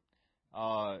children.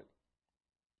 But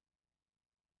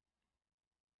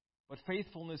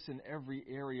faithfulness in every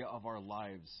area of our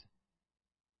lives.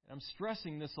 And I'm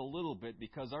stressing this a little bit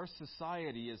because our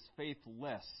society is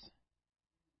faithless.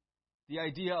 The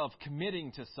idea of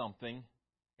committing to something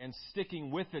and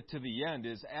sticking with it to the end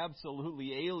is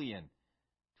absolutely alien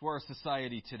to our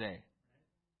society today.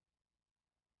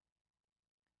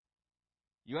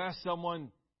 You ask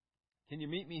someone, can you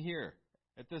meet me here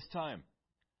at this time?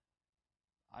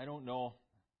 I don't know.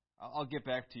 I'll get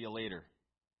back to you later.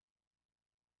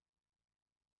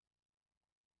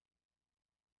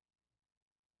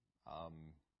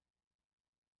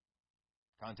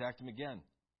 Contact him again.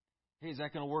 Hey, is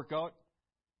that going to work out?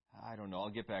 I don't know.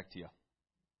 I'll get back to you.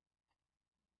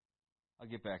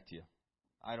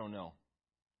 I don't know.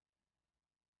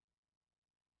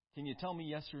 Can you tell me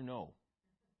yes or no?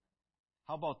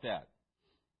 How about that?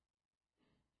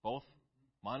 Both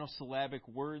monosyllabic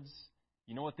words.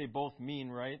 You know what they both mean,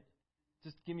 right?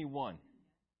 Just give me one.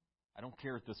 I don't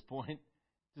care at this point.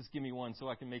 Just give me one so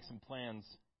I can make some plans.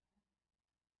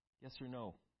 Yes or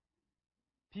no?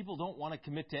 People don't want to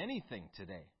commit to anything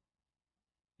today,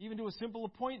 even to a simple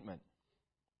appointment.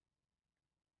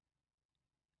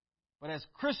 But as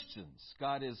Christians,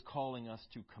 God is calling us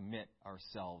to commit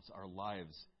ourselves, our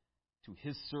lives, to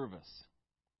His service.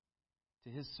 To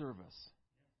His service.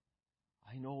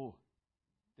 I know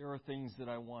there are things that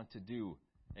I want to do,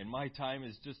 and my time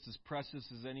is just as precious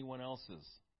as anyone else's.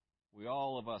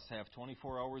 All of us have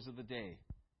 24 hours of the day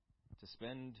to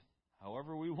spend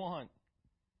however we want.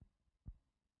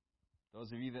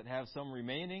 Those of you that have some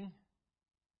remaining,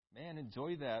 man,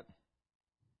 enjoy that.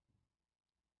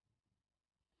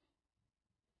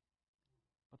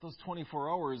 But those 24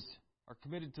 hours are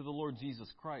committed to the Lord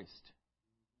Jesus Christ.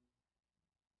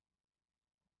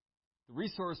 The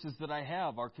resources that I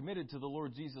have are committed to the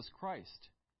Lord Jesus Christ.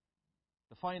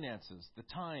 The finances, the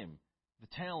time, the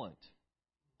talent,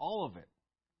 all of it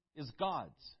is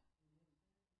God's.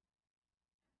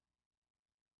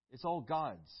 It's all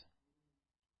God's.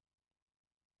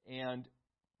 And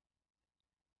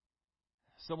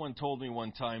someone told me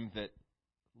one time that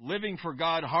living for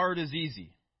God hard is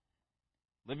easy.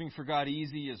 Living for God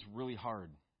easy is really hard.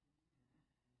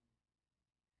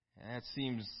 And that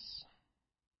seems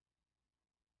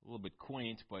a little bit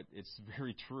quaint, but it's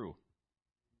very true.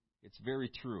 It's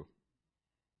very true.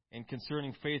 And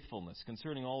concerning faithfulness,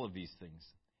 concerning all of these things,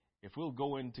 if we'll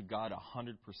go into God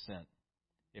 100%,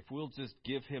 if we'll just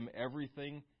give Him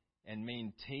everything and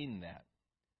maintain that,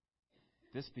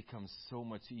 this becomes so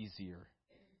much easier.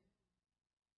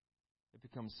 It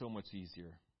becomes so much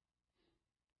easier.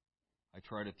 I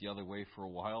tried it the other way for a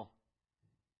while.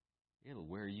 It'll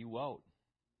wear you out.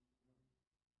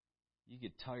 You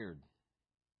get tired.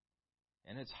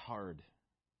 And it's hard.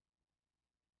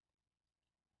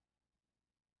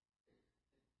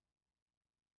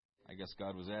 I guess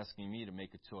God was asking me to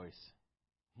make a choice.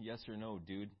 Yes or no,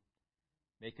 dude?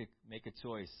 Make a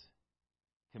choice.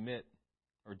 Commit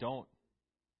or don't.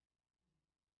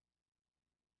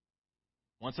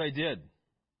 Once I did.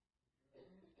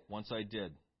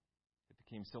 It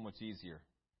became so much easier.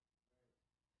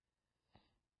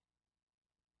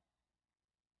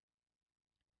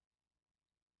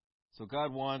 So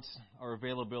God wants our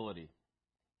availability.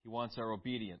 He wants our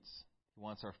obedience. He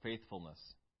wants our faithfulness.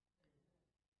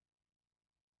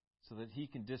 So that He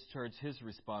can discharge His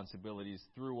responsibilities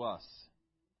through us,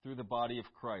 through the body of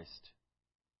Christ,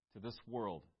 to this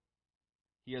world.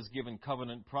 He has given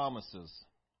covenant promises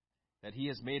that He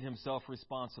has made Himself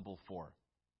responsible for,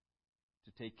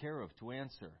 to take care of, to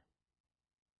answer.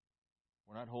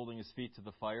 We're not holding His feet to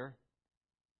the fire,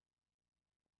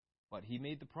 but He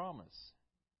made the promise.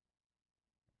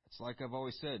 It's like I've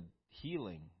always said,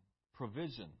 healing,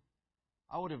 provision.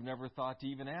 I would have never thought to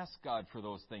even ask God for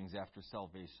those things after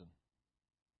salvation.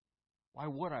 Why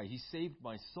would I? He saved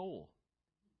my soul.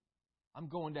 I'm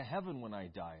going to heaven when I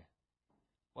die.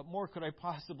 What more could I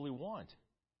possibly want?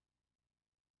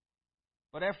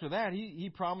 But after that, He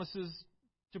promises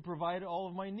to provide all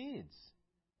of my needs.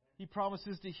 He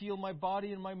promises to heal my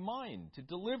body and my mind, to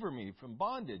deliver me from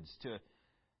bondage, to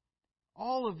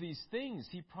all of these things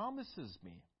He promises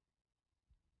me.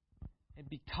 And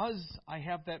because I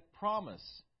have that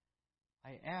promise,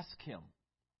 I ask Him,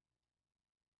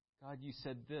 God, You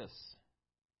said this.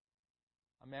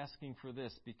 I'm asking for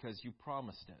this because You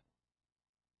promised it.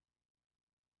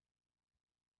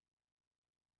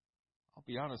 I'll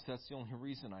be honest, that's the only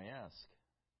reason I ask.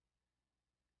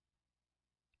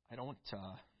 I don't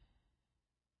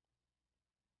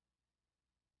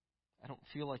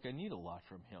feel like I need a lot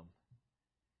from Him.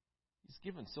 He's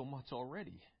given so much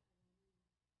already.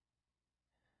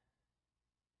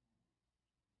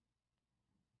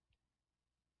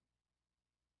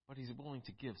 But He's willing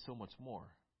to give so much more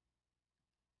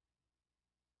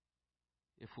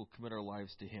if we'll commit our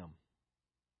lives to Him.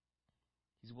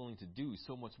 He's willing to do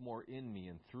so much more in me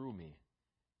and through me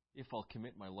if I'll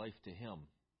commit my life to Him.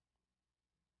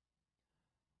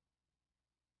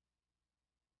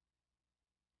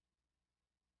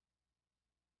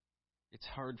 It's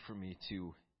hard for me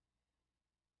to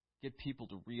get people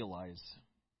to realize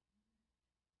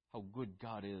how good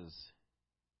God is.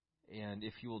 And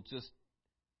if you will just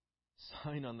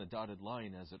sign on the dotted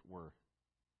line, as it were,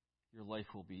 your life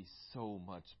will be so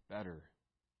much better,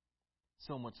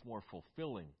 so much more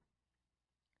fulfilling.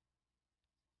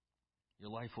 Your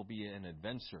life will be an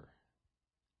adventure.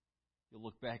 You'll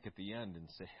look back at the end and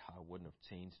say, I wouldn't have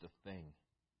changed a thing.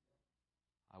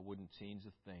 I wouldn't change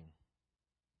a thing.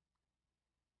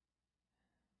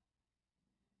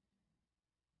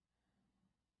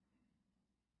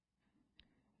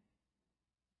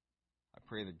 I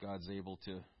pray that God's able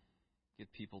to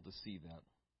get people to see that.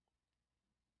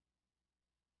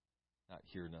 Not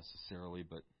here necessarily,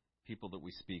 but people that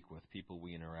we speak with, people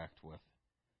we interact with.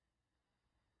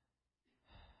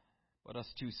 But us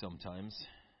too sometimes.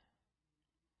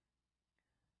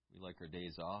 We like our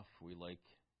days off. We like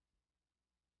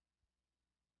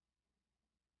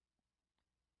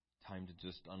time to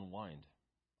just unwind.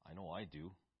 I know I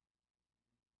do.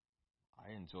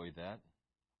 I enjoy that.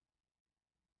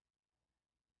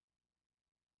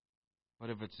 But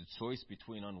if it's a choice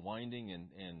between unwinding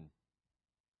and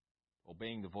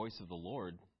obeying the voice of the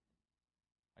Lord,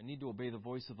 I need to obey the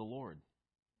voice of the Lord.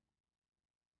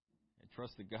 And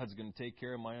trust that God's going to take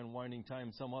care of my unwinding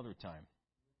time some other time.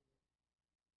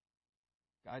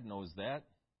 God knows that.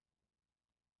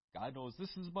 God knows this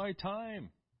is my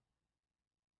time.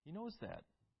 He knows that.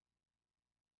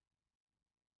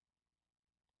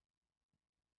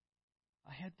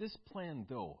 I had this plan,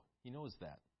 though. He knows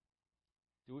that.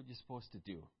 Do what you're supposed to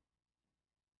do.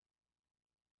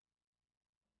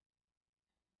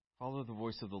 Follow the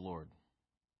voice of the Lord.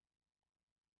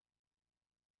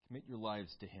 Commit your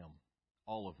lives to Him.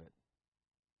 All of it.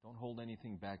 Don't hold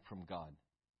anything back from God.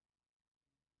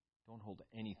 Don't hold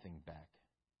anything back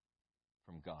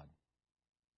from God.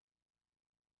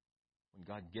 When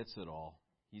God gets it all,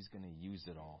 He's going to use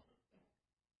it all.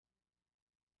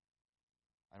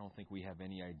 I don't think we have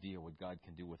any idea what God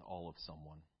can do with all of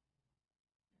someone.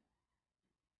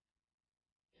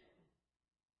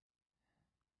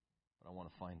 But I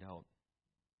want to find out.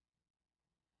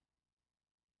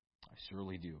 I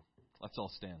surely do. Let's all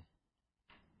stand.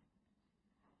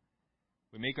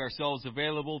 We make ourselves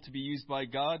available to be used by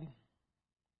God.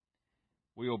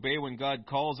 We obey when God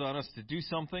calls on us to do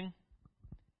something.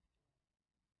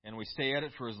 And we stay at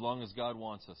it for as long as God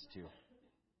wants us to.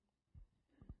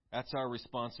 That's our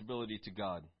responsibility to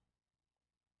God.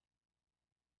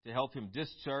 To help Him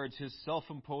discharge His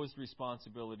self-imposed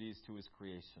responsibilities to His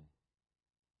creation.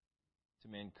 To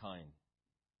mankind.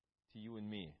 to you and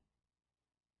me.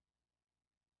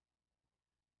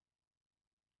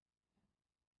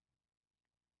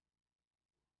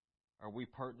 Are we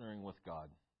partnering with God?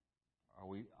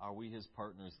 Are we His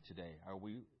partners today? Are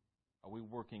we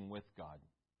working with God?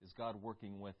 Is God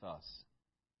working with us?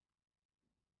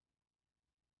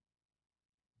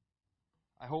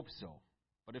 I hope so.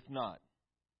 But if not,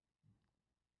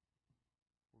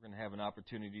 we're going to have an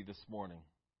opportunity this morning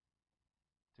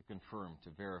to confirm, to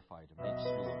verify, to make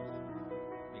sure,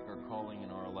 make our calling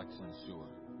and our election sure.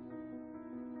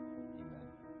 Amen.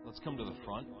 Let's come to the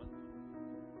front.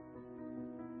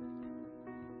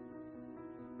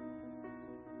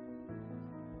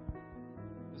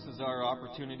 This is our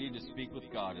opportunity to speak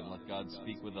with God and let God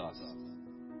speak with us.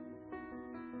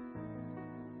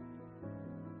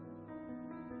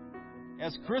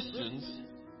 As Christians,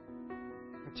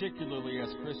 particularly as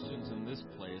Christians in this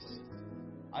place,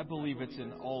 I believe it's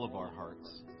in all of our hearts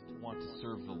to want to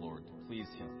serve the Lord, to please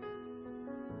Him.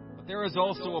 But there is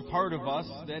also a part of us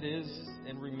that is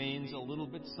and remains a little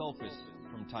bit selfish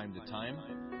from time to time.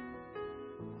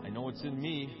 I know it's in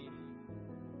me.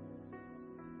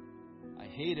 I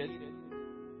hate it,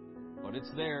 but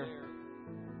it's there.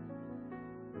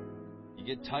 You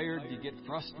get tired, you get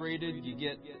frustrated,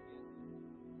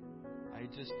 I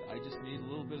just need a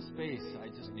little bit of space. I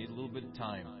just need a little bit of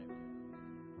time.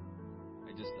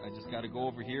 I just got to go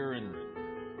over here and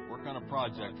work on a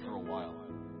project for a while.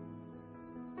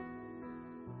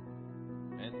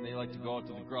 And they like to go out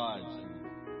to the garage and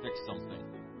fix something.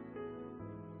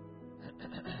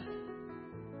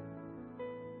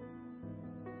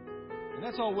 And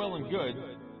that's all well and good.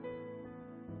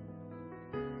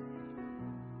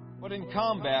 But in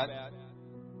combat,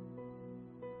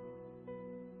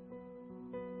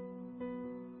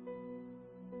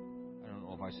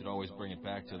 I should always bring it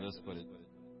back to this, but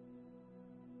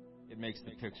it makes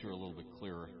the picture a little bit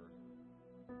clearer.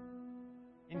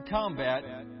 In combat,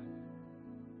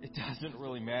 it doesn't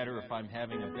really matter if I'm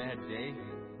having a bad day.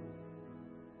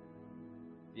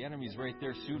 The enemy's right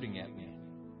there shooting at me.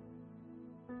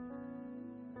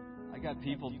 I got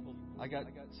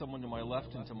someone to my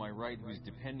left and to my right who's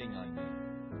depending on me.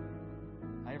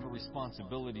 I have a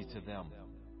responsibility to them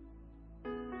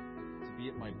to be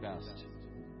at my best.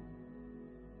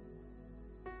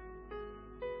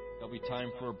 There'll be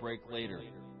time for a break later.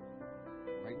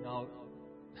 Right now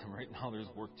there's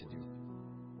work to do.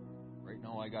 Right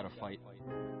now I got to fight.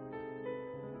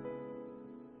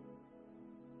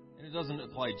 And it doesn't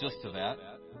apply just to that.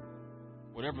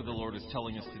 Whatever the Lord is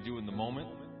telling us to do in the moment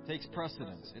takes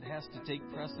precedence. It has to take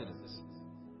precedence.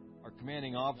 Our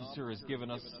commanding officer has given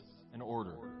us an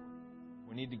order.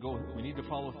 We need to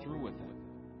follow through with it.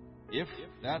 If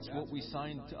that's what we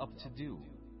signed up to do.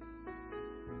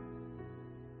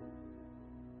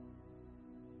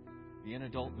 Be an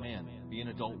adult man, be an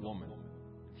adult woman,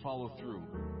 and follow through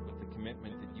with the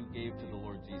commitment that you gave to the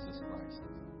Lord Jesus Christ.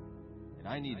 And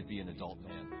I need to be an adult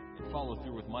man and follow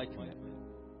through with my commitment.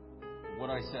 What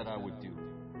I said I would do.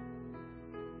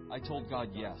 I told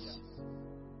God yes.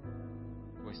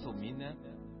 Do I still mean that?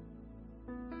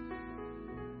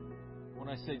 When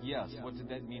I said yes, what did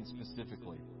that mean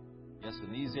specifically? Yes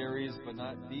in these areas, but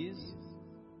not these?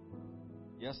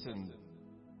 Yes in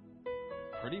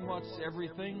pretty much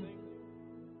everything?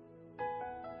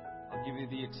 I'll give you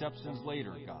the exceptions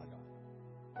later, God.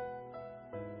 I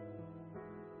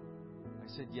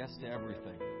said yes to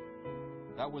everything.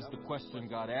 That was the question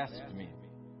God asked me.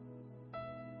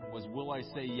 Was, will I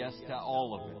say yes to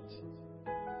all of it?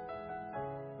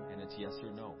 And it's yes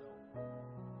or no.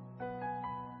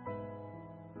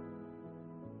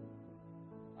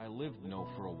 I lived no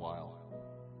for a while.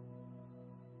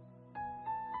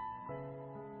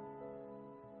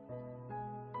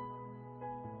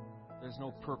 There's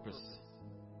no purpose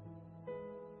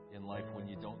in life when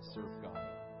you don't serve God.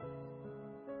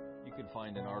 You can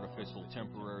find an artificial,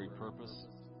 temporary purpose.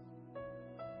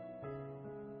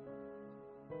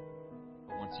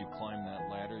 But once you climb that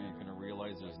ladder, you're going to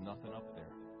realize there's nothing up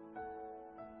there.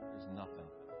 There's nothing.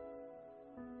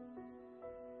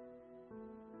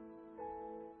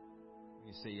 When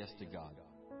you say yes to God,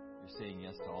 you're saying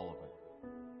yes to all of it.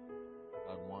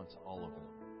 God wants all of it.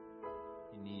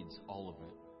 He needs all of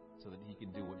it, so that He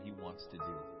can do what He wants to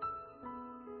do.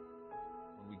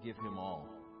 When we give Him all,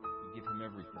 we give Him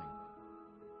everything.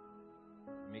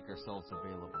 We make ourselves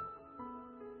available.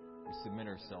 We submit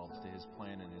ourselves to His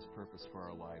plan and His purpose for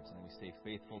our lives, and we stay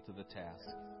faithful to the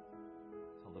task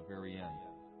till the very end.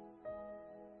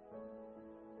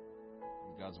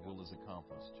 And God's will is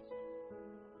accomplished.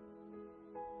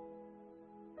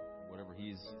 Whatever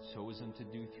He's chosen to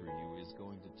do through you is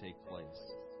going to take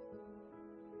place.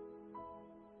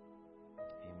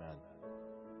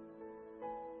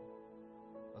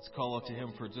 Let's call out to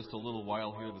Him for just a little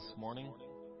while here this morning.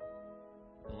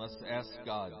 And let's ask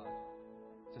God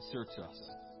to search us.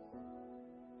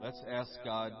 Let's ask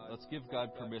God, let's give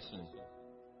God permission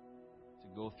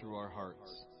to go through our hearts,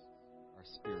 our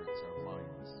spirits, our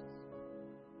minds.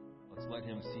 Let's let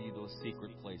Him see those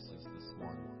secret places this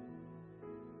morning.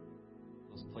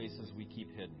 Those places we keep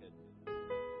hidden.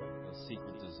 Those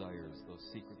secret desires, those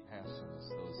secret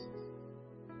passions,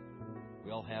 we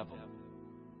all have them.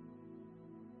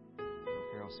 I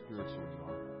don't care how spiritual you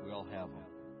are. We all have them.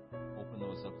 Open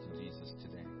those up to Jesus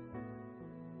today.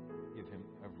 Give Him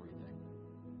everything.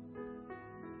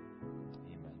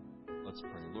 Amen. Let's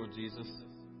pray. Lord Jesus,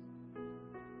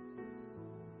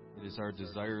 it is our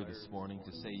desire this morning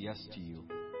to say yes to You.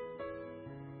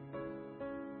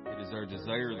 It is our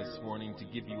desire this morning to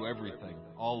give You everything,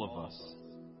 all of us.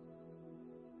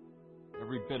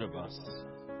 Every bit of us.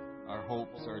 Our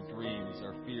hopes, our dreams,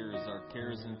 our fears, our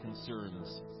cares and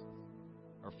concerns,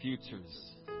 our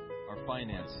futures, our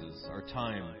finances, our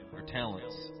time, our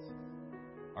talents,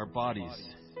 our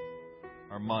bodies,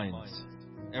 our minds,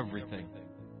 everything.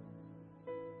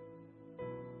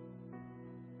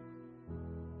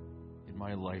 In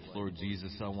my life, Lord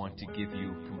Jesus, I want to give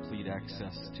You complete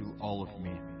access to all of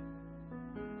me.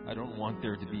 I don't want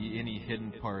there to be any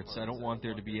hidden parts. I don't want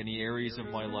there to be any areas of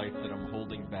my life that I'm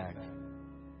holding back.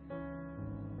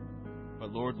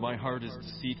 But Lord, my heart is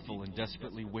deceitful and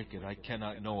desperately wicked. I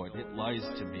cannot know it. It lies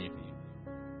to me.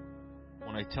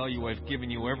 When I tell You I've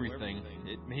given You everything,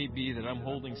 it may be that I'm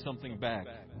holding something back.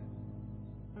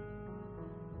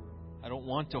 I don't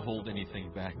want to hold anything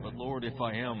back, but Lord, if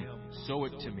I am, show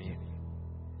it to me.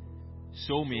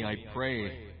 Show me, I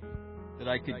pray, that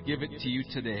I could give it to You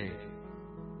today.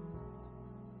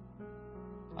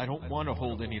 I don't want to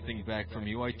hold anything back from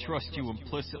You. I trust You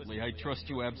implicitly. I trust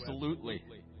You absolutely.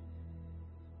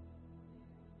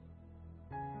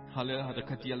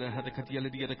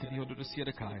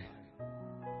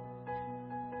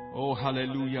 Oh,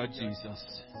 hallelujah,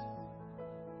 Jesus.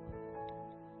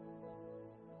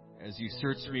 As You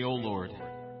search me, oh Lord,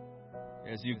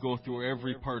 as You go through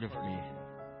every part of me,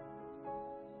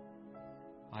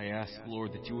 I ask,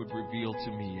 Lord, that You would reveal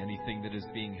to me anything that is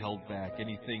being held back,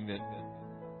 anything that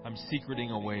I'm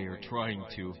secreting away or trying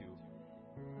to.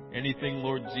 Anything,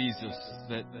 Lord Jesus,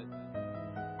 that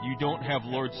You don't have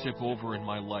lordship over in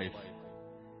my life.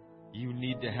 You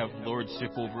need to have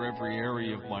lordship over every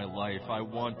area of my life. I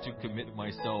want to commit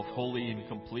myself wholly and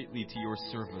completely to Your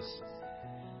service.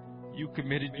 You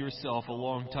committed Yourself a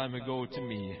long time ago to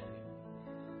me.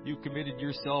 You committed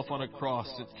Yourself on a cross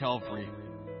at Calvary.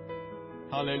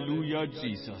 Hallelujah,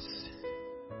 Jesus.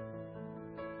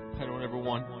 I don't ever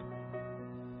want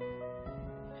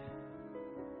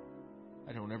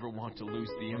to lose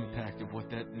the impact of what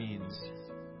that means,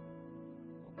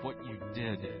 of what You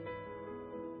did.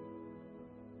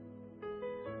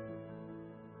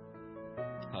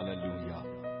 Hallelujah.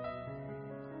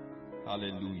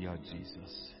 Hallelujah,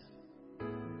 Jesus.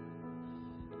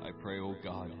 I pray, oh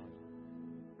God,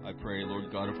 I pray,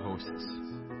 Lord God of hosts,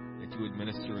 that You would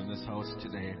minister in this house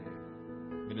today.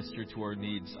 Minister to our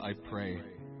needs, I pray.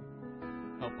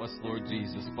 Help us, Lord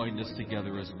Jesus. Bind us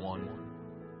together as one.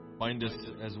 Bind us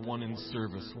as one in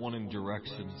service, one in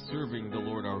direction, serving the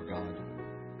Lord our God,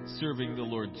 serving the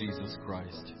Lord Jesus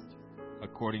Christ,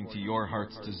 according to Your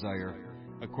heart's desire,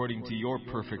 according to Your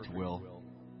perfect will.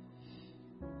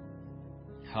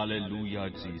 Hallelujah,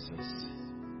 Jesus.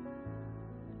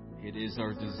 It is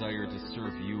our desire to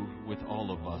serve You with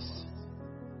all of us.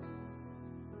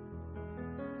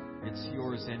 It's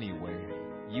Yours anyway.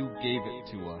 You gave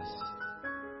it to us.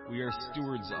 We are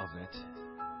stewards of it,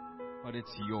 but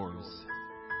it's Yours.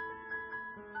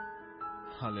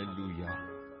 Hallelujah.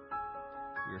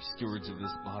 We are stewards of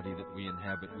this body that we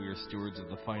inhabit. We are stewards of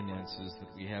the finances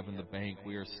that we have in the bank.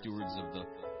 We are stewards of the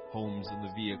homes and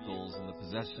the vehicles and the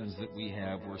possessions that we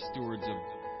have. We're stewards of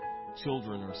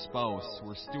children or spouse.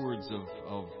 We're stewards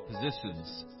of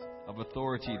positions of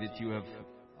authority that you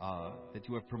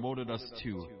have promoted us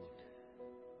to.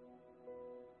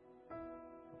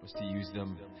 Help us to use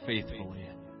them faithfully.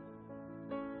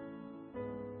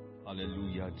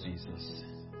 Hallelujah, Jesus.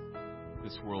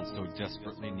 This world so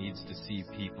desperately needs to see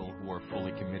people who are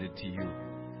fully committed to You.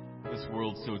 This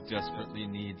world so desperately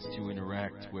needs to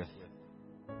interact with,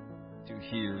 to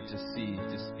hear, to see,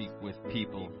 to speak with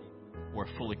people who are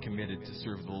fully committed to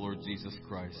serve the Lord Jesus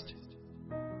Christ.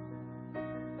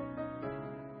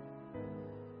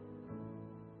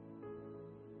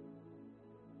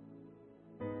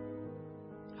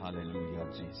 Hallelujah,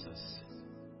 Jesus.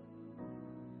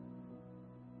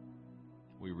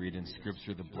 We read in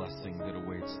Scripture the blessing that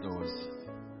awaits those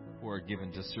who are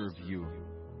given to serve You.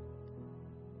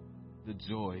 the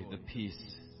joy, the peace,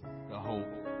 the hope,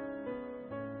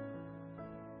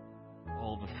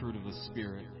 all the fruit of the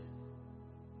Spirit.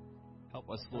 Help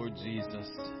us, Lord Jesus,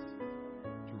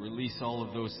 to release all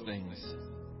of those things.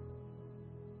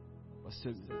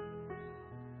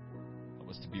 Help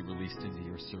us to be released into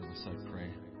your service, I pray,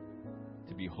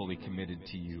 to be wholly committed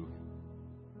to you.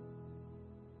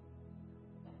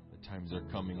 The times are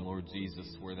coming, Lord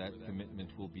Jesus, where that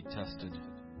commitment will be tested.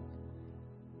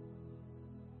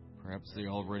 Perhaps they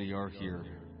already are here,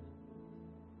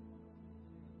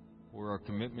 where our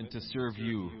commitment to serve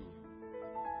you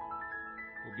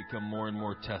will become more and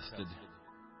more tested.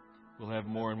 We'll have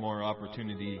more and more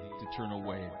opportunity to turn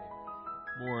away,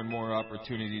 more and more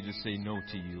opportunity to say no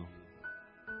to you.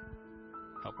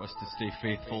 Help us to stay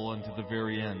faithful unto the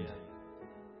very end.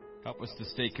 Help us to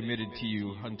stay committed to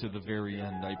you unto the very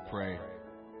end, I pray.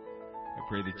 I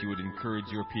pray that you would encourage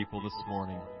your people this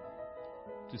morning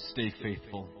to stay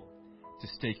faithful, to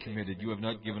stay committed. You have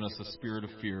not given us a spirit of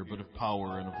fear, but of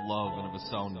power and of love and of a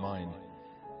sound mind.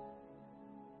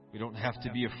 We don't have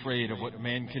to be afraid of what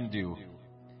man can do.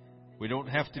 We don't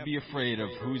have to be afraid of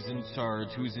who's in charge,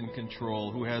 who's in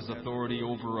control, who has authority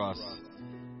over us,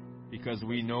 because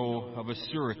we know of a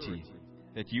surety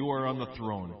that you are on the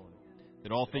throne,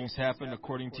 that all things happen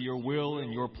according to your will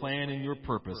and your plan and your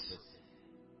purpose,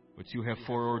 which you have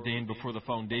foreordained before the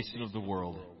foundation of the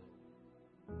world.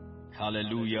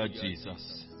 Hallelujah,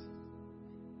 Jesus.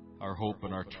 Our hope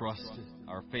and our trust,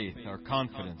 our faith, our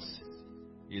confidence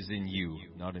is in you,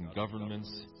 not in governments,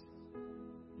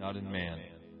 not in man,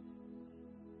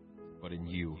 but in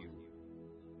you.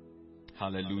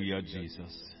 Hallelujah,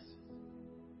 Jesus.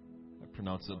 I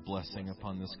pronounce a blessing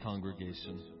upon this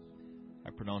congregation.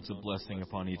 I pronounce a blessing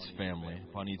upon each family,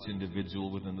 upon each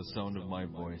individual within the sound of my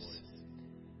voice.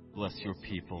 Bless your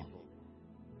people.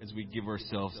 As we give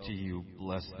ourselves to you,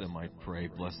 bless them, I pray.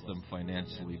 Bless them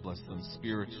financially. Bless them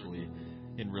spiritually,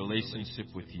 in relationship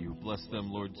with you. Bless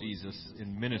them, Lord Jesus,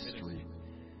 in ministry.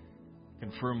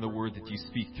 Confirm the word that you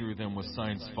speak through them with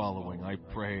signs following. I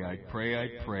pray, I pray, I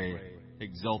pray.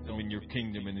 Exalt them in your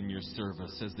kingdom and in your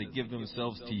service as they give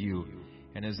themselves to you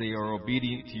and as they are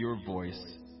obedient to your voice.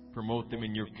 Promote them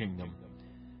in your kingdom.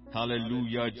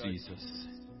 Hallelujah, Jesus.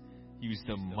 Use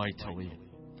them mightily,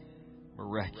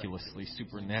 miraculously,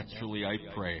 supernaturally, I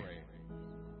pray.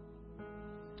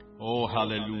 Oh,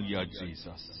 hallelujah,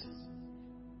 Jesus.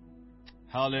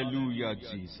 Hallelujah,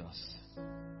 Jesus.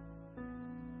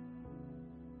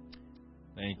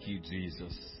 Thank you,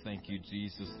 Jesus. Thank you,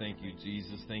 Jesus. Thank you,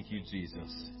 Jesus. Thank you,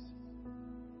 Jesus.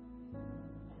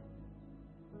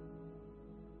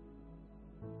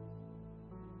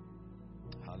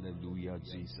 Hallelujah,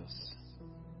 Jesus.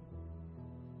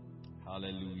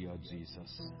 Hallelujah,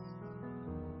 Jesus.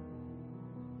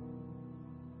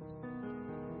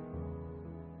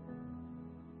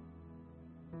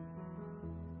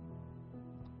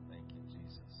 Thank you,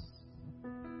 Jesus.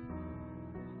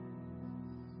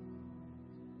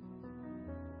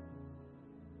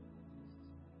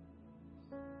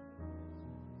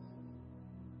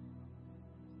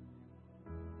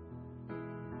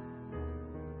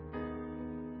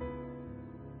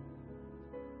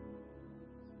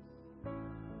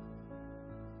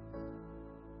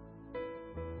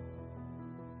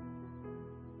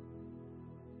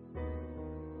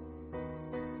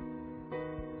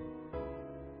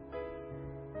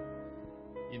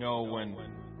 You know, when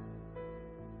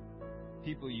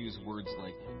people use words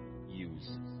like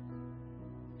use,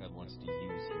 God wants to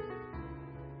use you.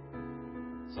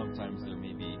 Sometimes there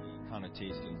may be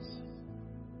connotations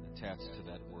attached to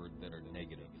that word that are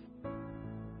negative.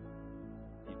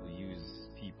 People use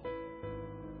people.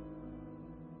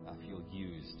 I feel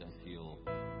used. I feel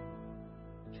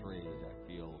betrayed. I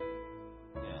feel,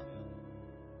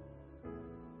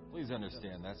 Please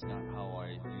understand, that's not how I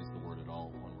use the word at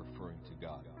all when referring to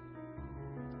God.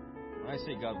 When I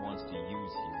say God wants to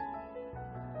use you,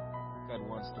 God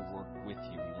wants to work with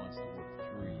you. He wants to work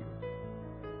through you.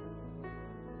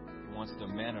 He wants to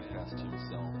manifest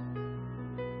himself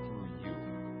through you.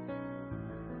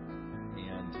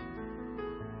 And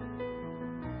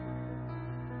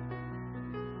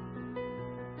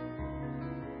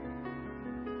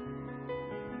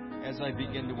as I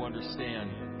begin to understand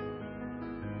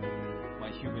my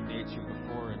human nature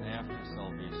before and after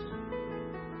salvation,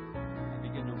 I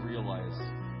begin to realize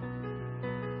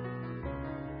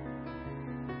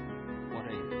what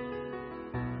a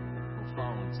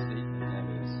profound statement that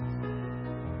is.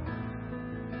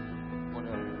 What a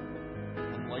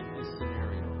unlikely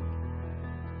scenario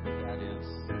that is.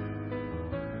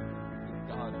 That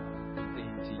God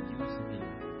deigned to use me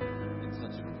in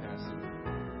such a capacity.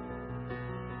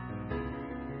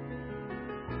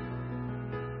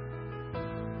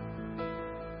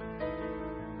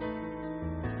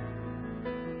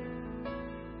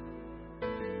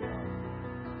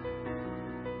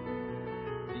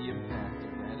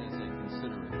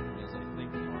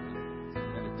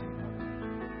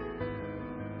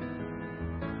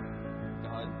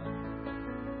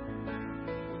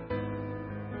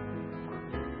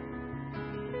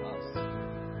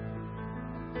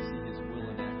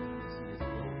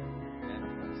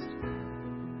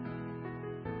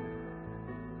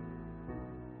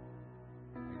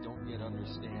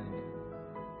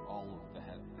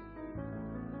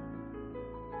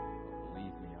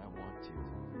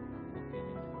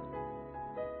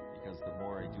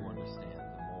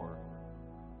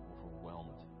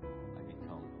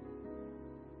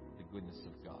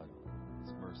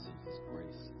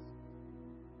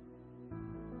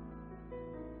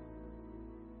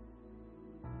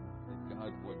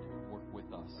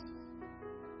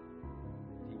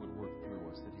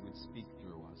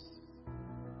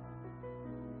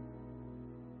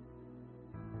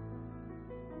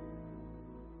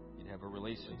 have a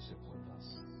relationship with us.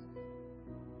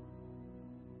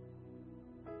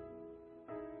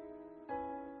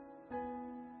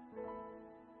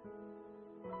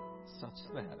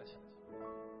 Such that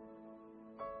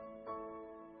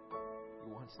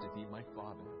He wants to be my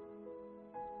Father.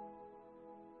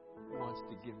 He wants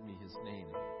to give me His name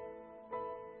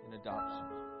in adoption.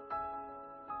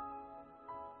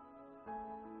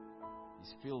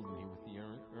 He's filled me with the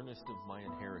earnest of my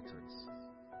inheritance,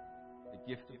 the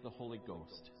gift of the Holy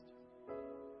Ghost,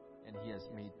 and He has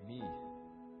made me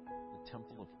the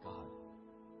temple of God.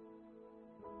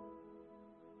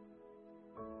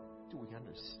 Do we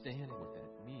understand what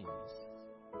that means?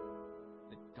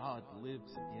 That God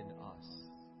lives in us.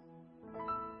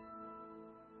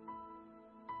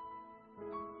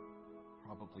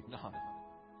 Probably not.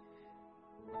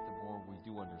 But the more we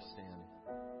do understand,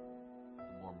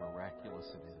 the more miraculous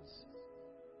it is,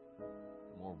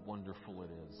 the more wonderful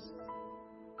it is.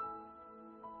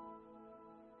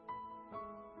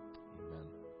 Amen.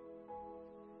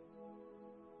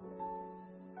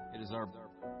 It is our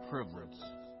privilege,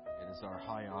 it is our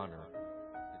high honor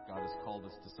that God has called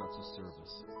us to such a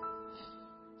service,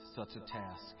 to such a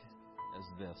task as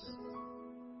this,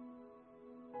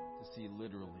 to see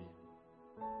literally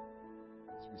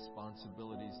His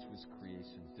responsibilities to His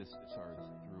creation discharged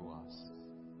through us.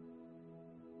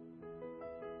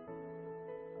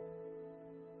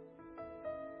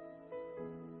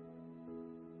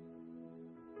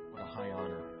 What a high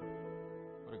honor.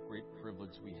 What a great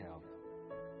privilege we have.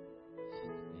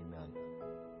 Amen.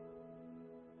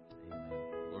 Amen.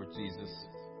 Lord Jesus,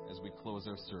 as we close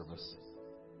our service,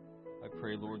 I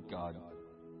pray, Lord God,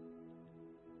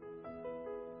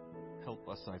 help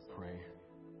us, I pray.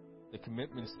 The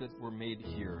commitments that were made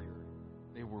here,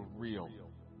 they were real.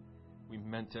 We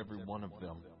meant every one of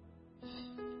them.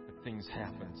 But things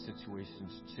happen,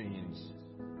 situations change.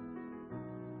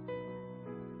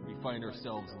 We find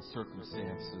ourselves in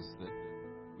circumstances that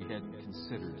we hadn't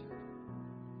considered.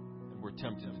 And we're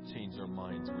tempted to change our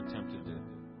minds. We're tempted to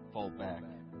fall back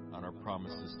on our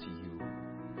promises to you.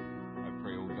 I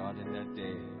pray, oh God, in that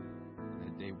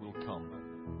day will come.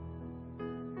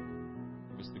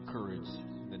 Give us the courage,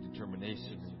 the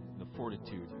determination, and the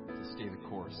fortitude to stay the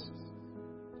course,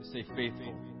 to stay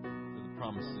faithful to the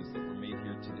promises that were made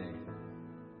here today,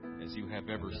 as you have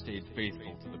ever stayed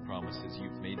faithful to the promises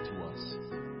you've made to us.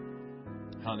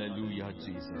 Hallelujah,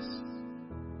 Jesus.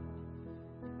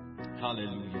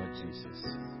 Hallelujah, Jesus.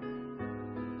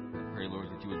 I pray, Lord,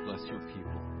 that you would bless your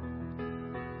people.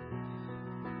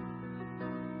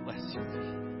 Bless your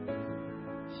people.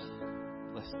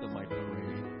 Bless them, I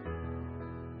pray.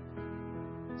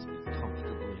 Speak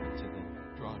comfortably unto them.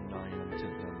 Draw nigh unto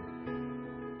them.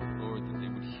 Lord, that they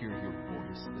would hear your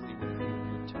voice, that they would feel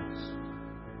your touch,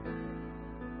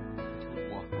 that you would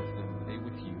walk with them, they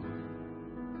with you.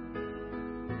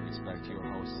 Bring us back to your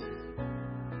house.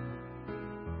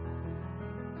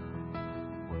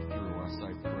 Work through us,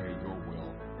 I pray, your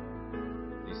will.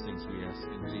 These things we ask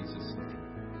in Jesus' name.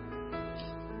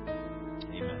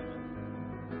 Amen.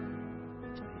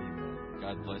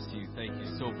 God bless you. Thank you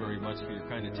so very much for your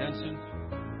kind attention.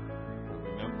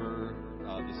 Remember,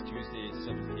 this Tuesday at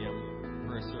 7 p.m.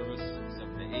 prayer service, 7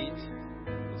 to 8.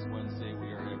 This Wednesday we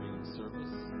are having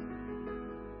service.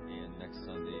 And next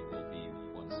Sunday will be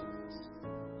one service,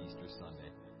 Easter Sunday,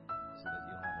 so that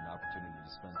you'll have an opportunity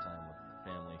to spend time with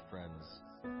family, friends.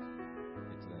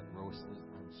 Get to that roast that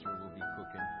I'm sure we'll be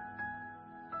cooking.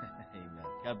 Amen.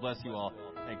 God bless you all.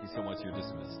 Thank you so much. You're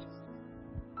dismissed.